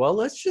like, well,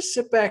 let's just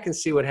sit back and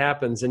see what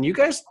happens. And you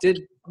guys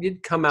did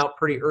come out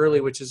pretty early,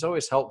 which is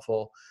always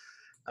helpful.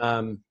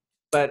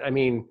 But I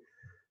mean,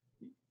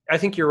 I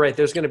think you're right.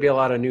 There's going to be a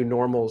lot of new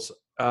normals,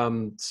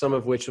 some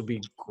of which will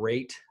be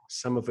great,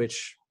 some of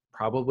which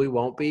probably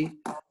won't be.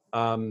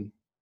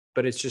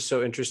 But it's just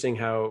so interesting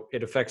how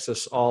it affects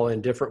us all in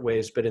different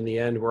ways. But in the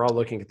end, we're all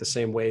looking at the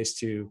same ways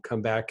to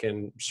come back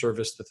and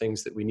service the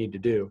things that we need to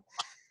do.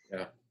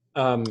 Yeah.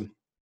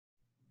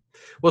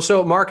 Well,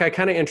 so Mark, I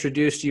kind of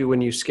introduced you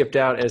when you skipped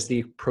out as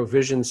the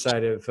provision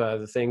side of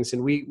the things.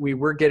 And we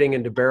were getting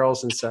into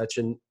barrels and such.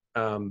 And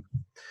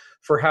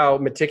for how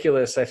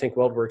meticulous I think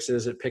WeldWerks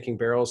is at picking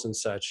barrels and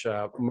such,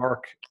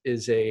 Mark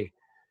is a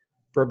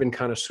bourbon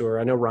connoisseur.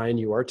 I know, Ryan,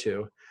 you are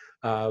too.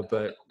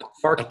 But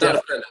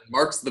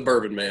Mark's the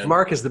bourbon man.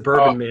 Mark is the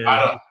bourbon man.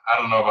 I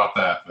don't know about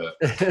that, but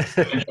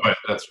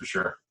that's for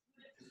sure.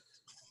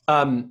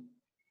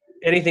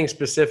 Anything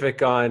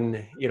specific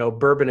on,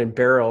 bourbon and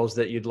barrels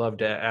that you'd love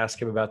to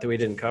ask him about that we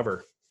didn't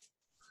cover?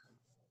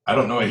 I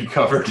don't know what he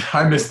covered.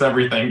 I missed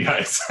everything,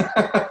 guys.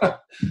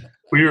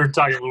 We were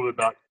talking a little bit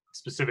about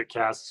specific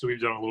casks, so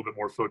we've done a little bit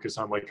more focus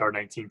on like our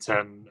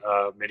 1910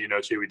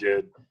 Medianoche we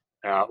did,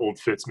 Old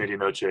Fitz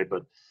Medianoche,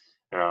 but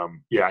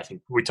I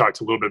think we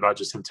talked a little bit about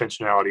just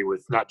intentionality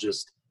with not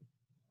just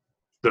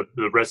the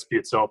recipe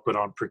itself, but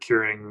on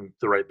procuring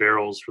the right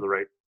barrels for the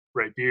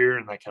right beer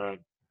and that kind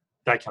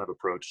of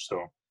approach.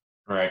 So,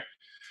 right.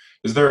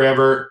 Is there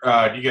ever?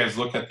 Do you guys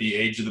look at the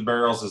age of the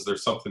barrels? Is there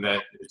something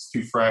that it's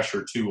too fresh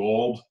or too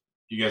old?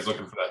 You guys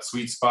looking for that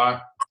sweet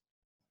spot?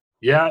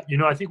 Yeah,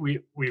 I think we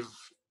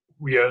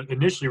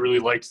initially really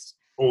liked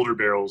older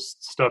barrels,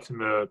 stuff in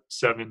the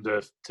 7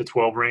 to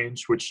 12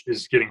 range, which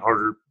is getting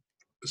harder,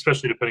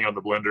 especially depending on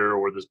the blender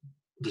or the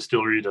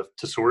distillery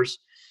to source.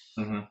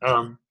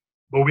 Mm-hmm.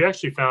 But we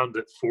actually found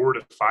that 4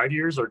 to 5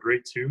 years are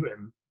great too,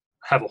 and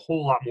have a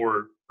whole lot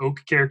more oak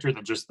character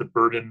than just the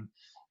bourbon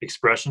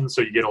expression.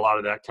 So you get a lot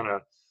of that kind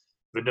of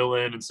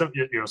vanilla and some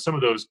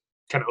of those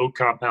kind of oak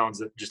compounds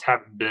that just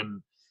haven't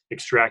been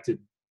extracted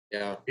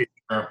 4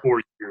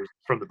 years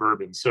from the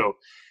bourbon. So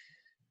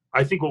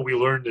I think what we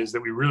learned is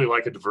that we really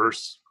like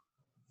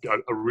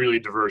a really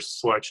diverse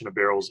selection of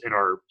barrels in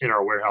our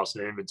warehouse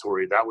and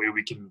inventory. That way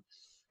we can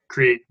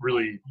create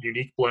really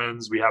unique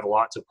blends. We have a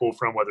lot to pull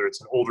from, whether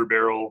it's an older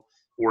barrel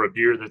or a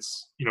beer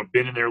that's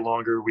been in there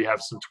longer. We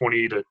have some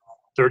 20 to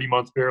 30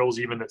 month barrels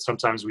even that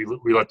sometimes we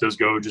let those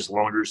go just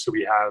longer, so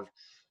we have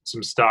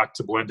some stock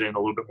to blend in a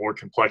little bit more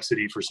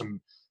complexity for some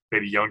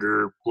maybe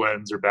younger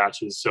blends or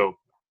batches. So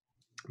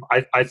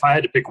if I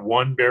had to pick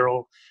one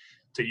barrel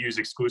to use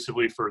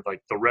exclusively for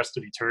like the rest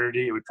of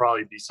eternity, it would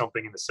probably be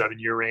something in the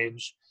 7-year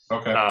range.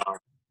 Okay.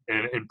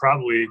 And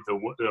probably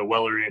the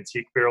Weller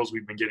Antique barrels,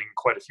 we've been getting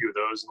quite a few of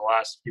those in the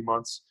last few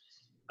months.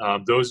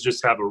 Those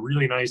just have a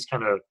really nice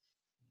kind of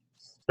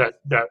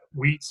that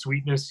wheat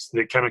sweetness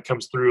that kind of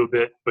comes through a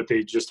bit, but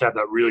they just have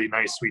that really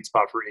nice sweet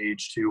spot for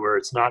age too, where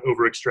it's not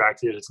over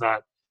extracted. It's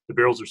not, the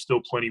barrels are still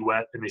plenty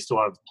wet and they still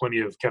have plenty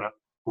of kind of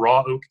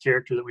raw oak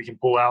character that we can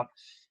pull out.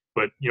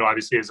 But,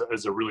 obviously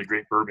as a really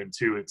great bourbon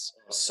too, it's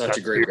such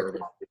a great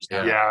bourbon.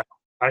 Yeah.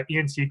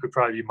 Antique would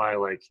probably be my,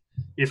 like,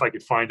 if I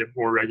could find it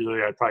more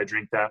regularly, I'd probably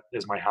drink that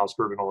as my house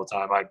bourbon all the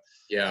time. I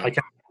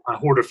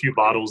hoard a few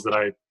bottles that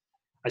I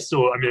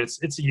still, I mean,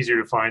 it's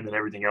easier to find than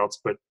everything else,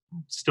 but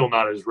still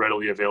not as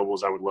readily available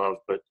as I would love.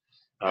 But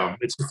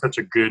it's just such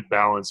a good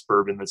balanced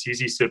bourbon that's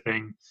easy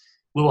sipping,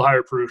 a little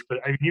higher proof. But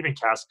I mean, even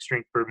cask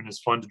strength bourbon is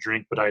fun to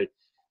drink, but I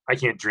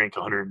can't drink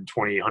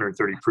 120,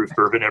 130 proof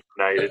bourbon every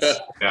night. It's,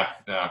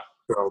 Yeah.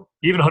 So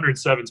even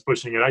 107 is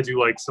pushing it. I do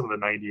like some of the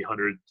 90,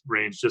 100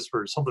 range just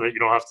for something that you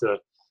don't have to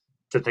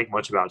think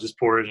much about. Just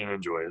pour it and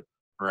enjoy it.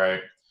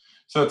 Right.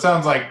 So it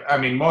sounds like, I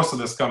mean, most of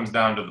this comes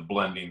down to the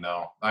blending,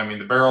 though. I mean,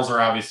 the barrels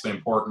are obviously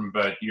important,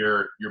 but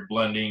you're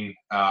blending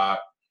at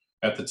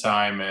the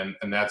time,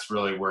 and that's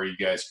really where you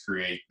guys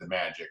create the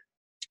magic.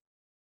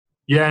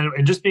 Yeah,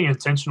 and just being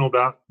intentional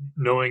about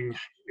knowing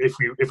if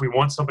we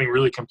want something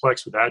really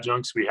complex with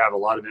adjuncts, we have a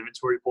lot of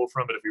inventory to pull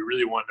from. But if we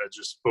really want to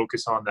just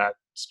focus on that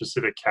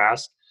specific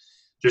cask,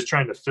 just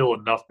trying to fill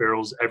enough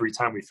barrels every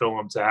time we fill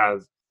them to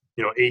have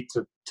 8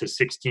 to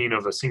 16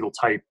 of a single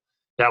type.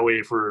 That way,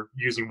 if we're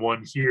using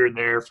one here and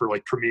there for,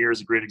 like, Premier is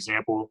a great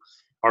example.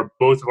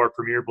 Both of our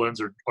Premier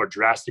blends are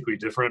drastically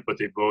different, but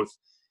they both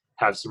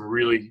have some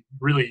really,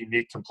 really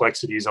unique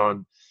complexities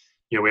on,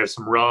 we have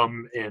some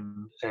rum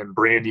and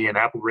brandy and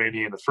apple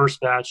brandy in the first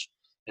batch,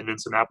 and then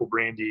some apple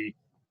brandy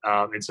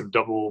and some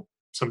double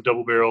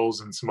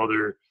barrels and some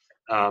other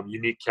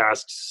unique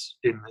casks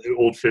in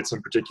Old Fitz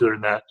in particular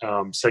in that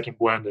second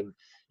blend, and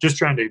just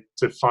trying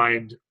to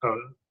find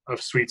a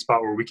sweet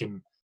spot where we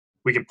can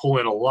pull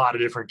in a lot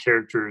of different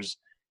characteristics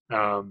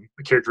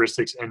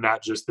and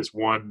not just this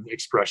one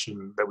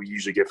expression that we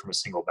usually get from a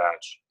single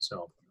batch.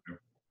 So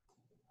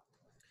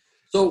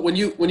when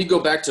you go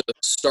back to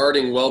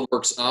starting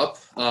WeldWerks up,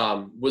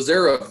 was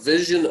there a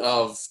vision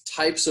of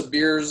types of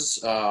beers?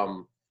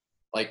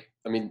 Like,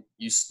 I mean,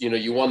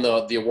 you won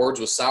the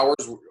awards with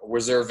sours.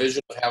 Was there a vision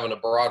of having a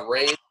broad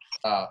range?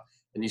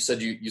 And you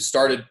said you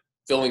started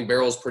filling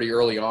barrels pretty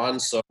early on.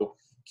 So can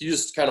you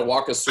just kind of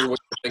walk us through what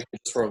you're thinking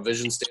just from a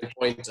vision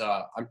standpoint?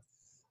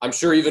 I'm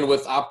sure even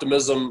with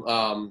optimism,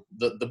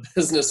 the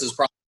business is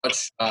probably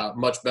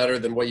much better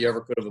than what you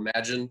ever could have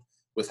imagined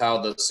with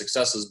how the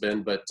success has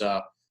been. But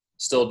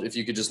still, if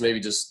you could just maybe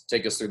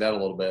take us through that a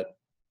little bit.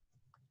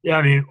 Yeah,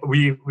 I mean,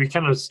 we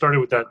kind of started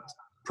with that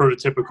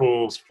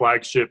prototypical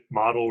flagship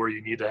model where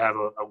you need to have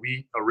a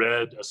wheat, a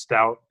red, a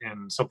stout,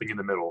 and something in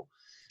the middle.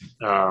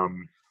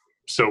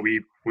 So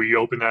we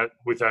opened that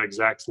with that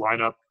exact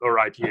lineup. Or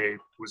IPA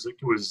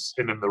was,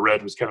 and then the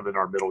red was kind of in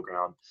our middle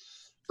ground.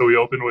 So we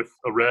opened with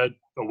a red,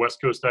 a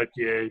West Coast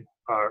IPA.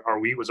 Our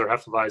wheat was our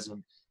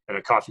Hefeweizen, and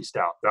a coffee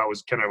stout. That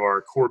was kind of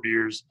our core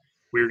beers.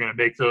 We were going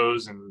to make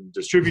those and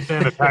distribute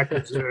them and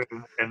package them.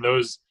 And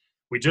those,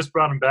 we just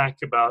brought them back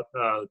about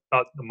a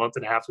month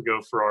and a half ago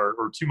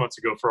or 2 months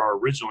ago for our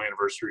original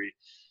anniversary,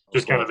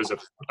 just kind of as a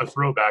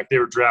throwback. They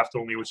were draft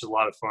only, which is a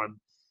lot of fun.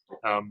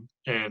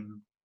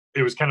 And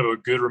it was kind of a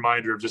good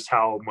reminder of just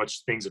how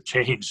much things have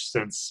changed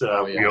since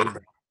we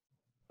opened.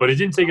 But it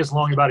didn't take us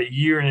long, about a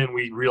year in,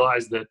 we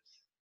realized that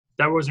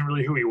wasn't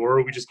really who we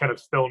were. We just kind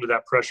of fell into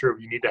that pressure of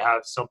you need to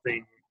have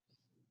something,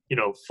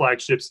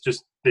 flagships,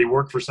 just they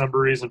work for some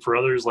breweries, and for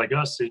others like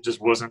us, it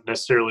just wasn't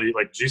necessarily,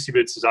 like, Juicy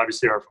Bits is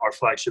obviously our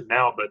flagship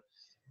now, but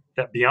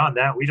beyond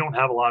that, we don't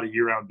have a lot of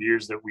year-round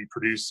beers that we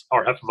produce.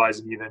 Our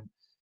Hefeweizen even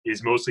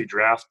is mostly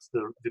draft.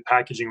 The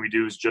packaging we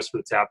do is just for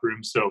the tap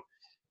room. So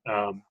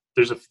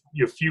there's a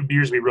few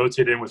beers we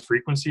rotate in with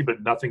frequency,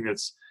 but nothing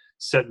that's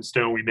set in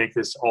stone. We make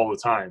this all the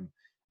time.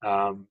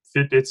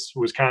 Fitbits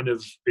was kind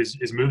of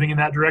is moving in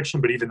that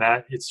direction, but even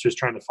that, it's just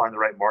trying to find the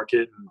right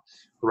market and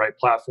the right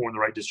platform, the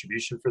right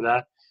distribution for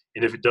that.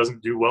 And if it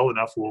doesn't do well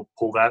enough, we'll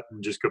pull that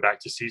and just go back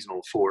to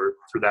seasonal for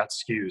that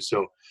SKU.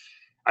 So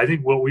I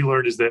think what we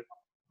learned is that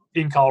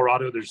in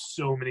Colorado, there's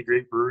so many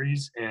great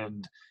breweries,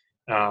 and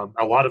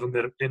a lot of them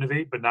that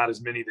innovate, but not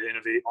as many that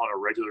innovate on a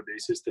regular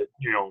basis that,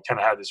 kind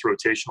of have this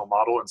rotational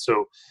model. And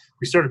so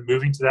we started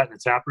moving to that in the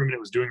tap room, and it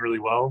was doing really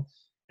well.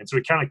 And so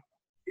we kind of,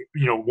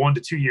 1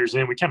 to 2 years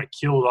in, we kind of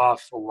killed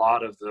off a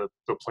lot of the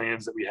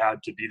plans that we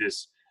had to be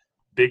this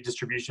big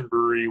distribution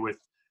brewery with,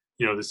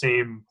 the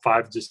same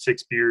 5 to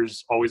 6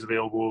 beers always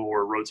available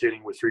or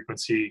rotating with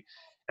frequency.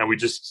 And we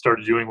just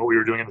started doing what we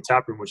were doing in the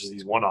tap room, which is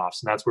these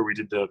one-offs. And that's where we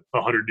did the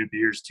 100 new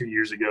beers 2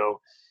 years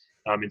ago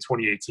in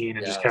 2018,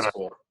 and just kind of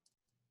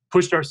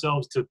pushed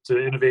ourselves to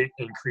innovate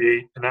and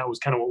create. And that was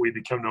kind of what we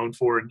become known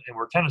for. And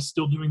we're kind of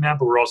still doing that,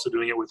 but we're also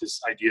doing it with this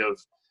idea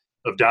of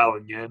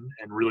dialing in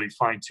and really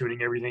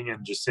fine-tuning everything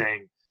and just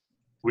saying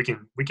we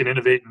can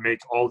innovate and make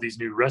all these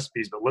new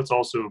recipes, but let's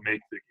also make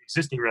the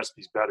existing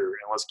recipes better,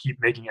 and let's keep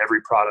making every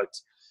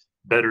product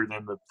better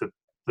than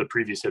the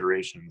previous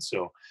iteration.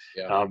 So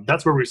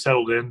that's where we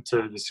settled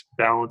into this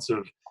balance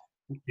of,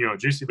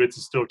 Juicy Bits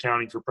is still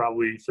accounting for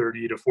probably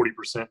 30 to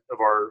 40%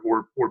 of our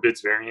or Bits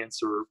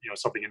variants, or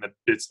something in the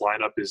Bits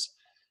lineup is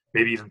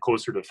maybe even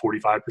closer to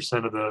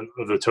 45% of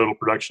the total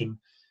production.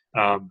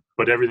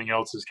 But everything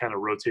else is kind of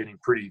rotating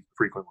pretty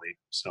frequently.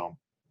 So,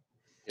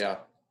 yeah,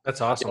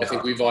 that's awesome. Yeah, I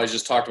think we've always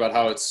just talked about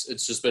how it's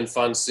just been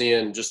fun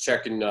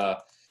checking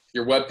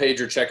your webpage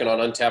or checking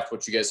on Untapped,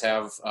 what you guys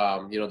have,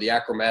 the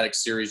Achromatic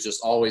series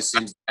just always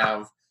seems to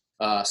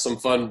have some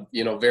fun,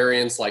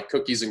 variants like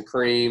cookies and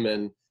cream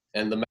and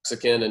the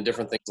Mexican and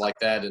different things like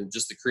that. And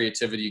just the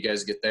creativity you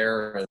guys get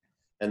there.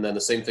 And then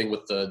the same thing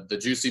with the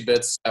juicy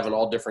bits, having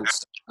all different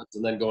styles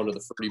and then going to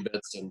the fruity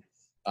bits. And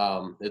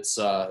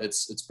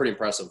it's pretty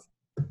impressive.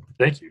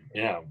 Thank you.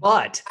 Yeah.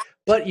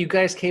 But you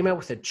guys came out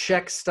with a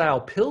Czech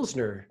style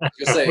Pilsner. I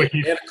was going to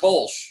say, and a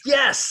Kolsch.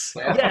 Yes.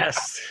 Yeah.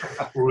 Yes.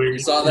 We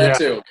saw that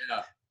too.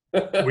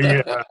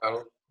 Yeah.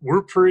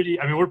 We're pretty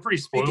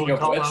spoiled in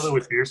Colorado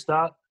with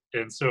Bierstadt.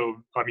 And so,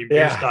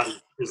 Bierstadt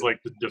is like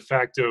the de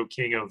facto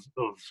king of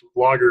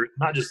lager,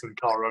 not just in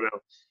Colorado.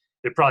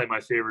 They're probably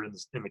my favorite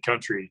in the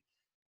country.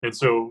 And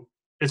so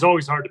it's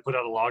always hard to put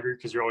out a lager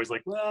because you're always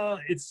like, well,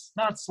 it's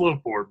not slow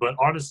pour. But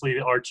honestly,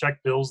 our Czech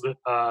Pils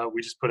that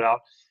we just put out,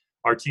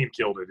 our team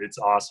killed it. It's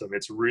awesome.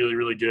 It's really,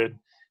 really good.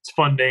 It's a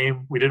fun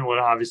name. We didn't want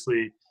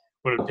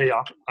to pay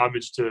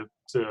homage to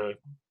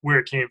where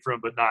it came from,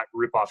 but not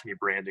rip off any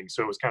branding.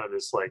 So it was kind of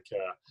this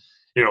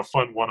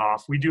fun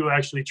one-off. We do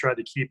actually try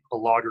to keep a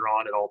lager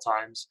on at all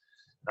times.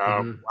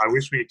 I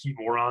wish we could keep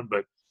more on,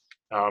 but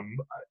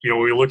when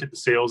we look at the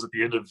sales at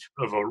the end of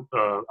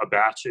a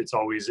batch, it's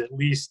always at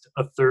least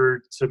a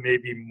third to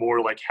maybe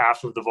more like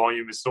half of the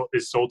volume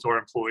is sold to our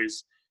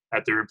employees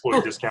at their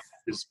employee discount.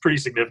 Is pretty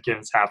significant.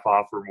 It's half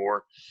off or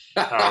more.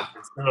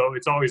 So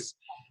it's always,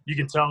 you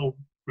can tell,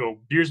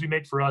 beers we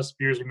make for us,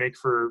 beers we make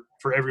for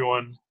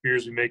everyone,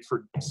 beers we make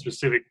for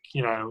specific,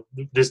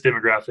 this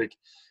demographic.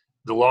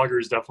 The lager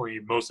is definitely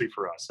mostly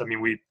for us. I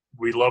mean, we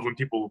love when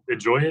people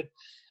enjoy it,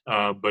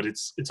 but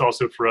it's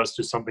also for us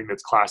just something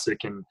that's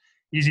classic and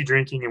easy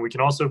drinking, and we can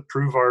also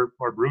prove our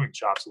brewing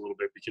chops a little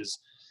bit because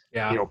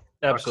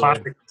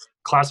absolutely.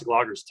 Classic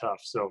lager is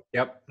tough. So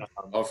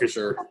for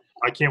sure.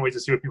 I can't wait to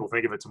see what people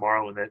think of it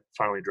tomorrow when it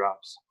finally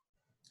drops.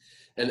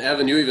 And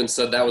Evan, you even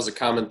said that was a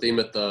common theme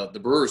at the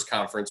Brewers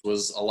Conference.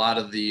 Was a lot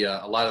of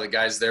the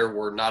guys there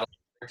were not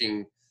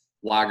drinking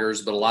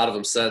lagers, but a lot of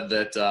them said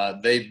that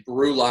they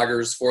brew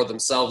lagers for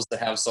themselves to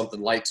have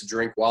something light to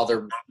drink while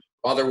they're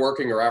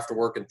working or after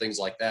work and things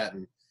like that.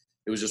 And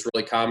it was just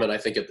really common. I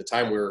think at the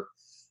time we were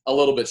a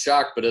little bit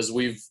shocked, but as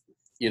we've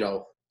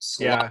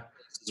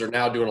are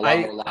now doing a lot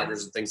more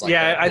lagers and things like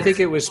that. Yeah, I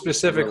think it was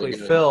specifically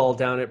really Phil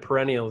down at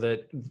Perennial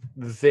that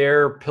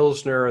their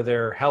Pilsner or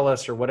their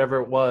Helles or whatever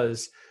it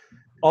was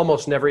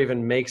almost never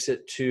even makes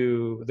it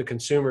to the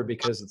consumer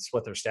because it's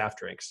what their staff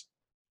drinks.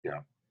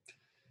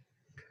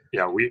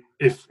 Yeah,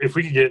 if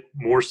we could get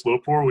more slow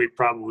pour, we'd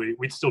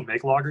still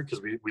make lager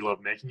because we love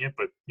making it.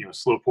 But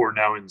slow pour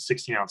now in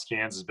 16-ounce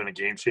cans has been a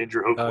game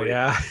changer. Hopefully,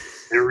 it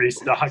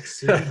restocks.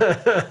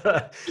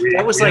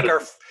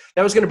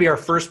 That was going to be our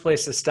first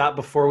place to stop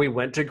before we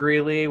went to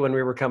Greeley when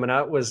we were coming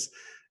out.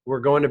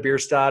 We're going to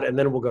Bierstadt and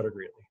then we'll go to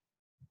Greeley.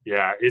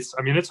 Yeah, it's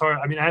hard.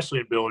 I mean, Ashley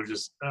and Bill are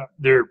just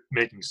they're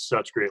making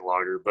such great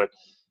lager, but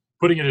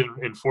putting it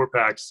in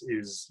 4-packs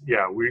is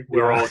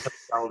we're all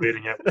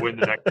salivating at when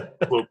the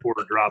next slow pour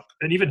drop.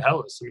 And even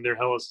Helles, I mean, their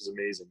Helles is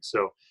amazing.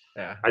 So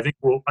I think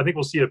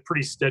we'll see a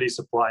pretty steady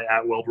supply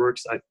at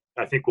WeldWerks.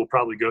 I think we'll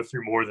probably go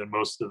through more than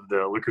most of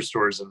the liquor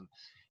stores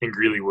in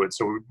Greeley would.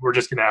 So we're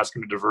just going to ask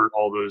them to divert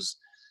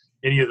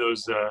any of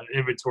those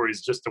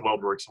inventories just to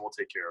WeldWerks, and we'll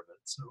take care of it.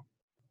 So,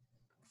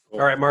 all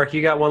right, Mark,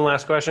 you got one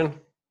last question?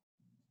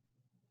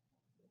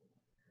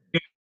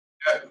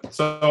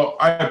 So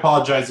I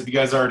apologize if you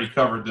guys already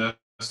covered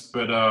this,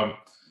 but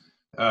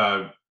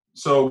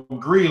so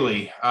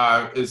Greeley,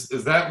 is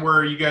that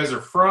where you guys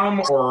are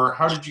from, or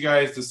how did you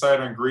guys decide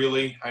on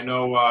Greeley? I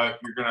know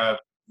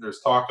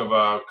there's talk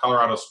of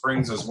Colorado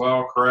Springs as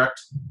well, correct?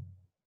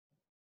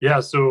 Yeah,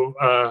 so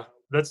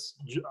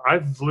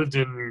I've lived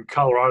in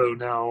Colorado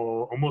now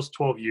almost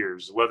 12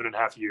 years, 11 and a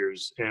half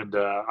years, and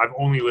I've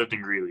only lived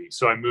in Greeley.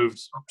 So I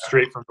moved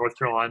straight from North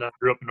Carolina,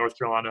 grew up in North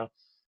Carolina,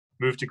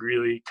 moved to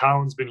Greeley.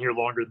 Colin's been here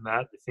longer than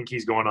that. I think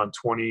he's going on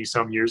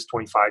 20-some years,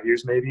 25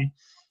 years maybe.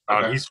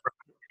 Okay.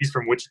 He's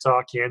from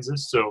Wichita,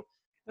 Kansas. So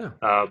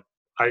I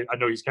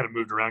know he's kind of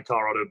moved around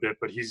Colorado a bit,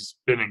 but he's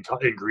been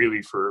in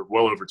Greeley for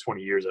well over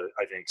 20 years,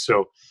 I think.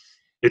 So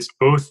it's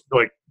both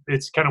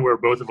it's kind of where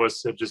both of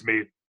us have just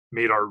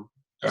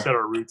set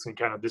our roots and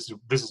kind of this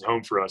is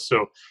home for us.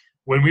 So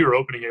when we were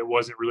opening it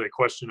wasn't really a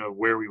question of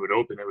where we would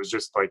open. It was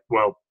just like,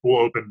 well, we'll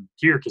open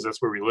here because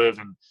that's where we live,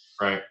 and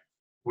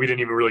we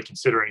didn't even really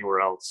consider anywhere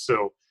else.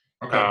 So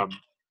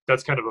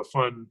that's kind of a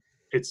fun.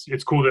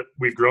 It's cool that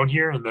we've grown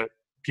here and that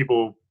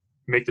people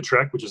make the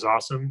trek, which is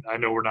awesome. I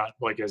know we're not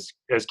like as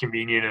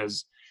convenient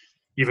as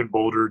even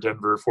Boulder,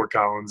 Denver, Fort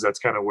Collins. That's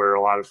kind of where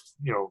a lot of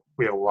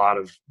we have a lot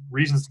of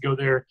reasons to go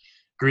there.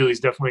 Greeley's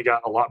definitely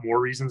got a lot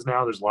more reasons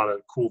now. There's a lot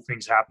of cool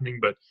things happening,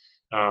 but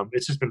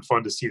it's just been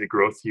fun to see the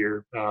growth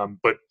here.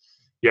 But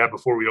yeah,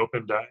 before we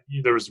opened,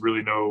 there was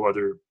really no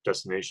other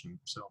destination.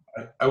 So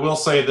I will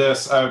say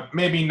this,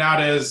 maybe not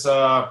as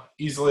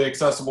easily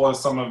accessible as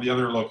some of the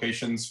other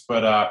locations,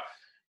 but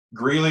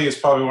Greeley is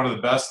probably one of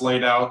the best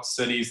laid out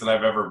cities that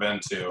I've ever been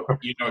to.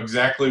 You know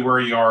exactly where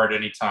you are at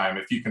any time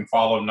if you can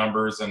follow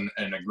numbers and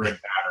a grid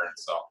pattern.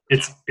 So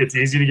it's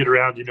easy to get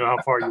around. You know how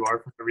far you are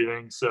from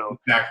everything. So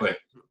exactly.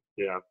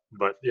 Yeah,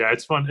 but yeah,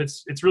 it's fun.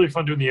 It's really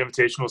fun doing the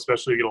Invitational,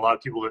 especially. We get a lot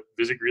of people that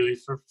visit Greeley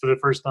for the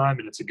first time,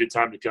 and it's a good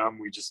time to come.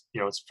 We just,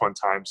 it's a fun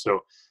time. So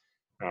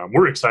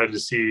we're excited to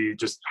see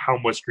just how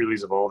much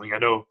Greeley's evolving. I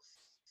know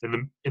in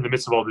the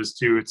midst of all this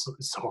too, it's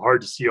so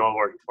hard to see all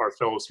our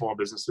fellow small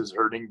businesses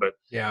hurting, but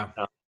yeah,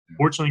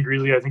 fortunately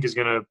Greeley I think is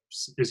gonna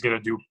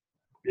do.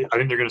 I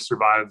think they're gonna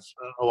survive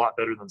a lot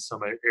better than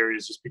some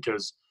areas just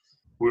because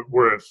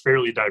we're a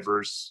fairly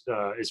diverse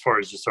as far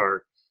as just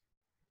our.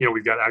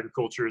 We've got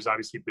agriculture is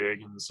obviously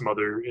big, and some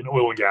other in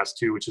oil and gas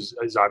too, which is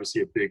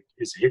obviously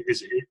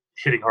is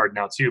hitting hard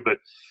now too. But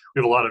we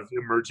have a lot of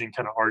emerging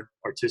kind of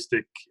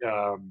artistic. We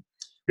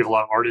have a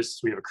lot of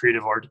artists. We have a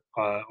creative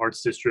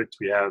arts district.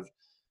 We have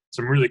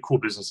some really cool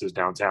businesses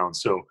downtown.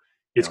 So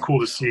it's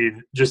cool to see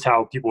just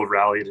how people have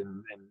rallied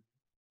and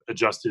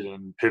adjusted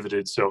and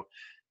pivoted. So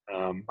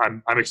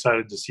I'm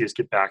excited to see us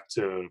get back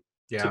to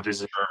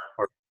visit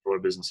our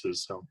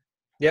businesses. So.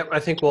 Yep,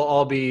 I think we'll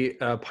all be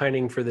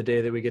pining for the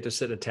day that we get to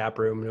sit in a tap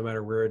room, no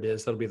matter where it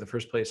is. That'll be the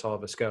first place all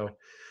of us go.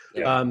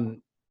 Yeah.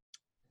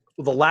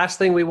 The last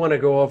thing we want to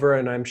go over,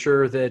 and I'm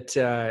sure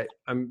that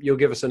you'll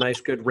give us a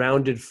nice, good,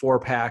 rounded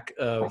 4-pack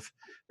of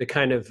the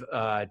kind of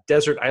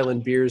desert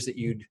island beers that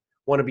you'd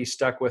want to be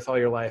stuck with all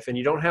your life. And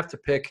you don't have to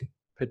pick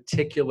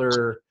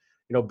particular,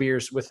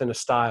 beers within a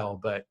style,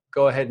 but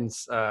go ahead and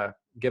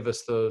give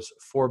us those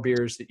 4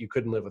 beers that you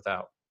couldn't live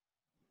without.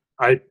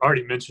 I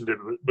already mentioned it,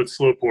 but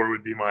Slow Pour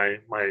would be my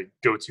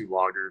go-to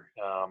lager.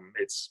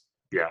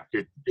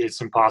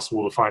 It's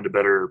impossible to find a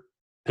better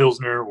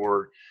Pilsner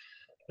or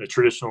a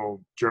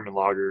traditional German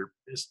lager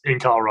in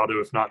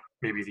Colorado, if not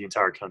maybe the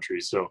entire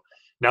country. So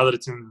now that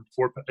it's in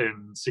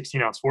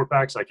 16-ounce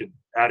 4-packs, I could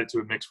add it to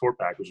a mixed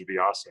 4-pack, which would be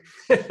awesome.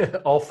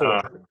 All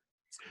 4.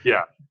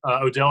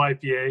 Odell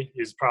IPA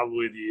is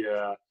probably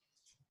the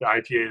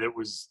IPA that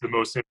was the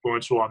most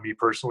influential on me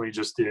personally,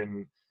 just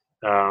in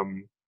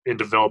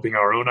developing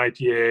our own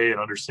IPA and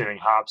understanding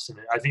hops. And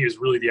I think it was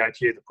really the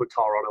IPA that put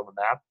Colorado on the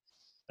map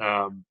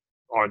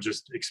on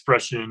just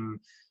expression,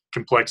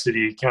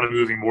 complexity, kind of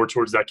moving more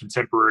towards that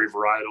contemporary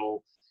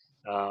varietal.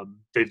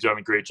 They've done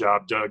a great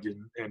job. Doug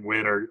and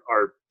Wynn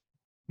are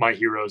my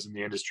heroes in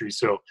the industry.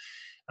 So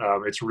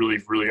it's really,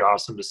 really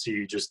awesome to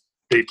see just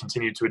they've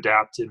continued to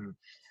adapt and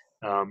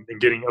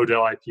getting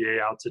Odell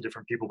IPA out to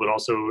different people, but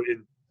also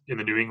in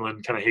the New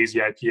England kind of hazy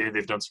IPA,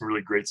 they've done some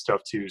really great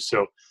stuff too.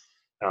 So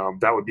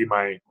that would be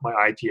my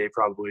IPA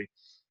probably.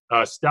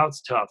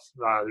 Stout's tough.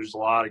 There's a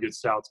lot of good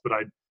stouts, but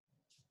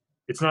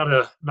it's not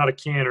a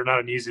can or not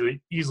an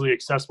easily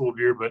accessible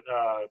beer. But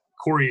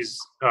Corey's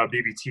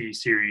BBT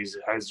series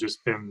has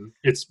just been.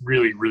 It's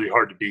really, really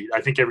hard to beat.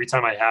 I think every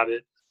time I have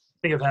it,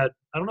 I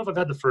don't know if I've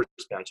had the first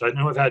batch. I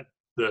know I've had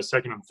the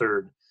second and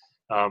third,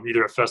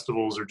 either at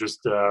festivals or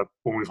just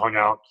when we've hung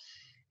out.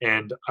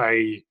 And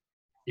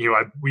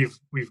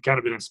we've kind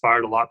of been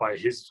inspired a lot by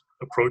his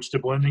approach to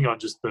blending on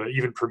just the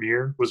even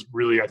Premier was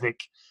really, I think,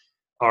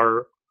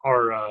 are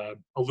a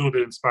little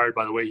bit inspired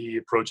by the way he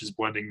approaches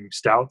blending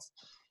stouts.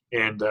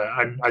 And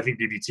I think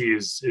BBT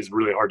is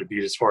really hard to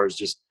beat as far as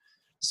just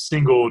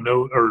single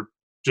note or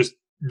just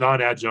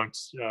non-adjunct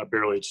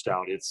barrel-aged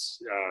stout.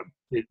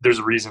 There's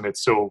a reason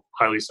it's so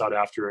highly sought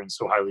after and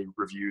so highly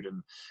reviewed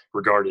and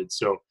regarded.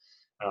 So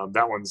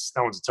that one's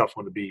a tough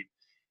one to beat.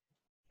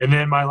 And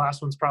then my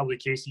last one's probably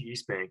Casey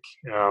East Bank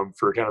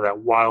for kind of that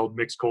wild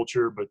mixed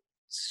culture, but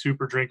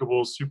super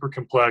drinkable, super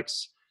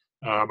complex.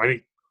 I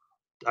think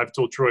I've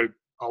told Troy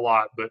a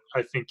lot, but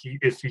I think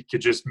if he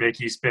could just make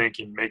East Bank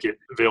and make it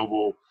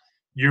available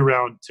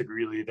year-round to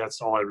Greeley,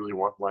 that's all I really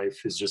want in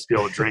life is just be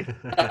able to drink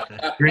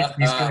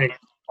East Bank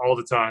all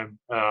the time.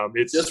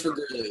 It's just for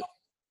Greeley.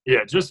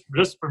 Yeah, just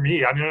for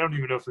me. I mean, I don't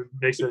even know if it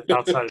makes it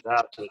outside of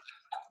that, but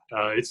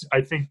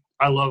I think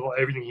I love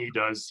everything he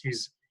does.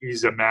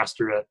 He's a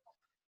master at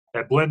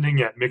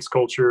blending, at mixed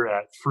culture,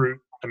 at fruit.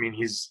 I mean,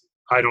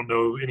 I don't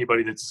know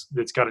anybody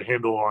that's got a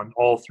handle on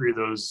all 3 of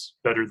those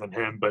better than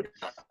him, but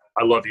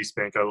I love East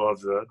Bank. I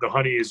love the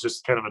honey is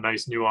just kind of a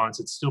nice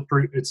nuance. It's still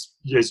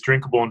it's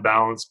drinkable and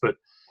balanced, but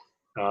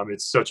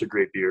it's such a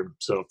great beer.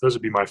 So those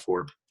would be my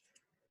 4.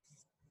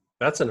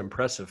 That's an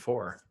impressive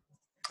 4.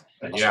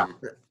 Yeah.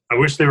 I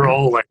wish they were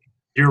all like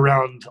year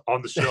round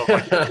on the shelf. I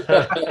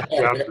could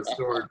go down to the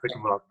store and pick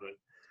them up, but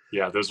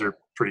yeah, those are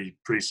pretty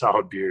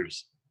solid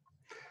beers.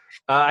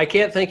 I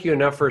can't thank you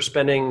enough for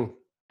spending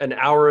an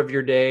hour of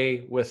your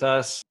day with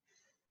us.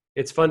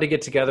 It's fun to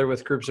get together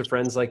with groups of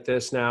friends like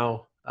this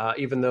now,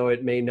 even though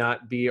it may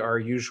not be our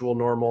usual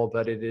normal,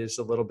 but it is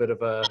a little bit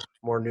of a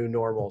more new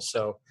normal.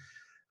 So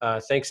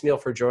thanks, Neil,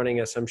 for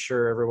joining us. I'm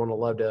sure everyone will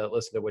love to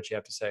listen to what you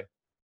have to say.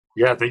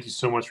 Yeah, thank you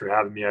so much for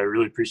having me. I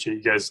really appreciate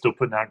you guys still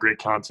putting out great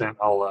content.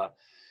 You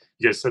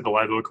guys said the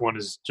Live Oak one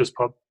is just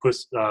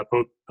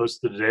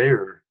posted today,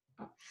 or?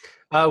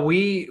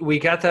 We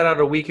got that out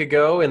a week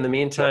ago. In the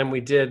meantime, we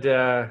did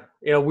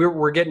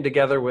we're getting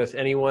together with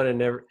anyone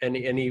and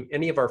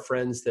any of our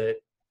friends that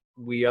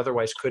we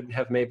otherwise couldn't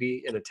have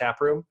maybe in a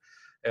tap room.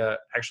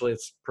 Actually,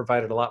 it's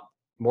provided a lot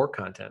more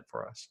content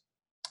for us.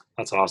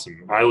 That's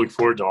awesome. I look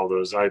forward to all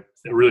those. I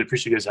really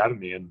appreciate you guys having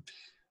me, and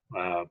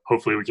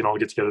hopefully we can all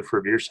get together for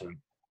a beer soon.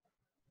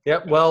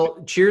 Yep.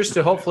 Well, cheers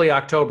to hopefully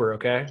October.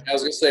 Okay. I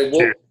was gonna say,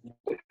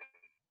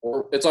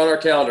 it's on our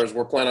calendars.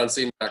 We're planning on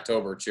seeing in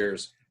October.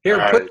 Cheers. Here,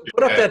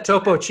 put up that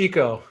Topo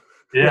Chico.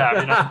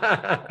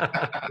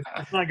 Yeah.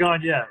 It's not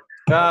gone yet.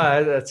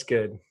 That's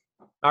good.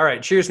 All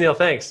right. Cheers, Neil.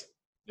 Thanks.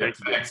 Thanks.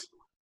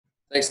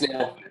 Thanks,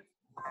 Neil.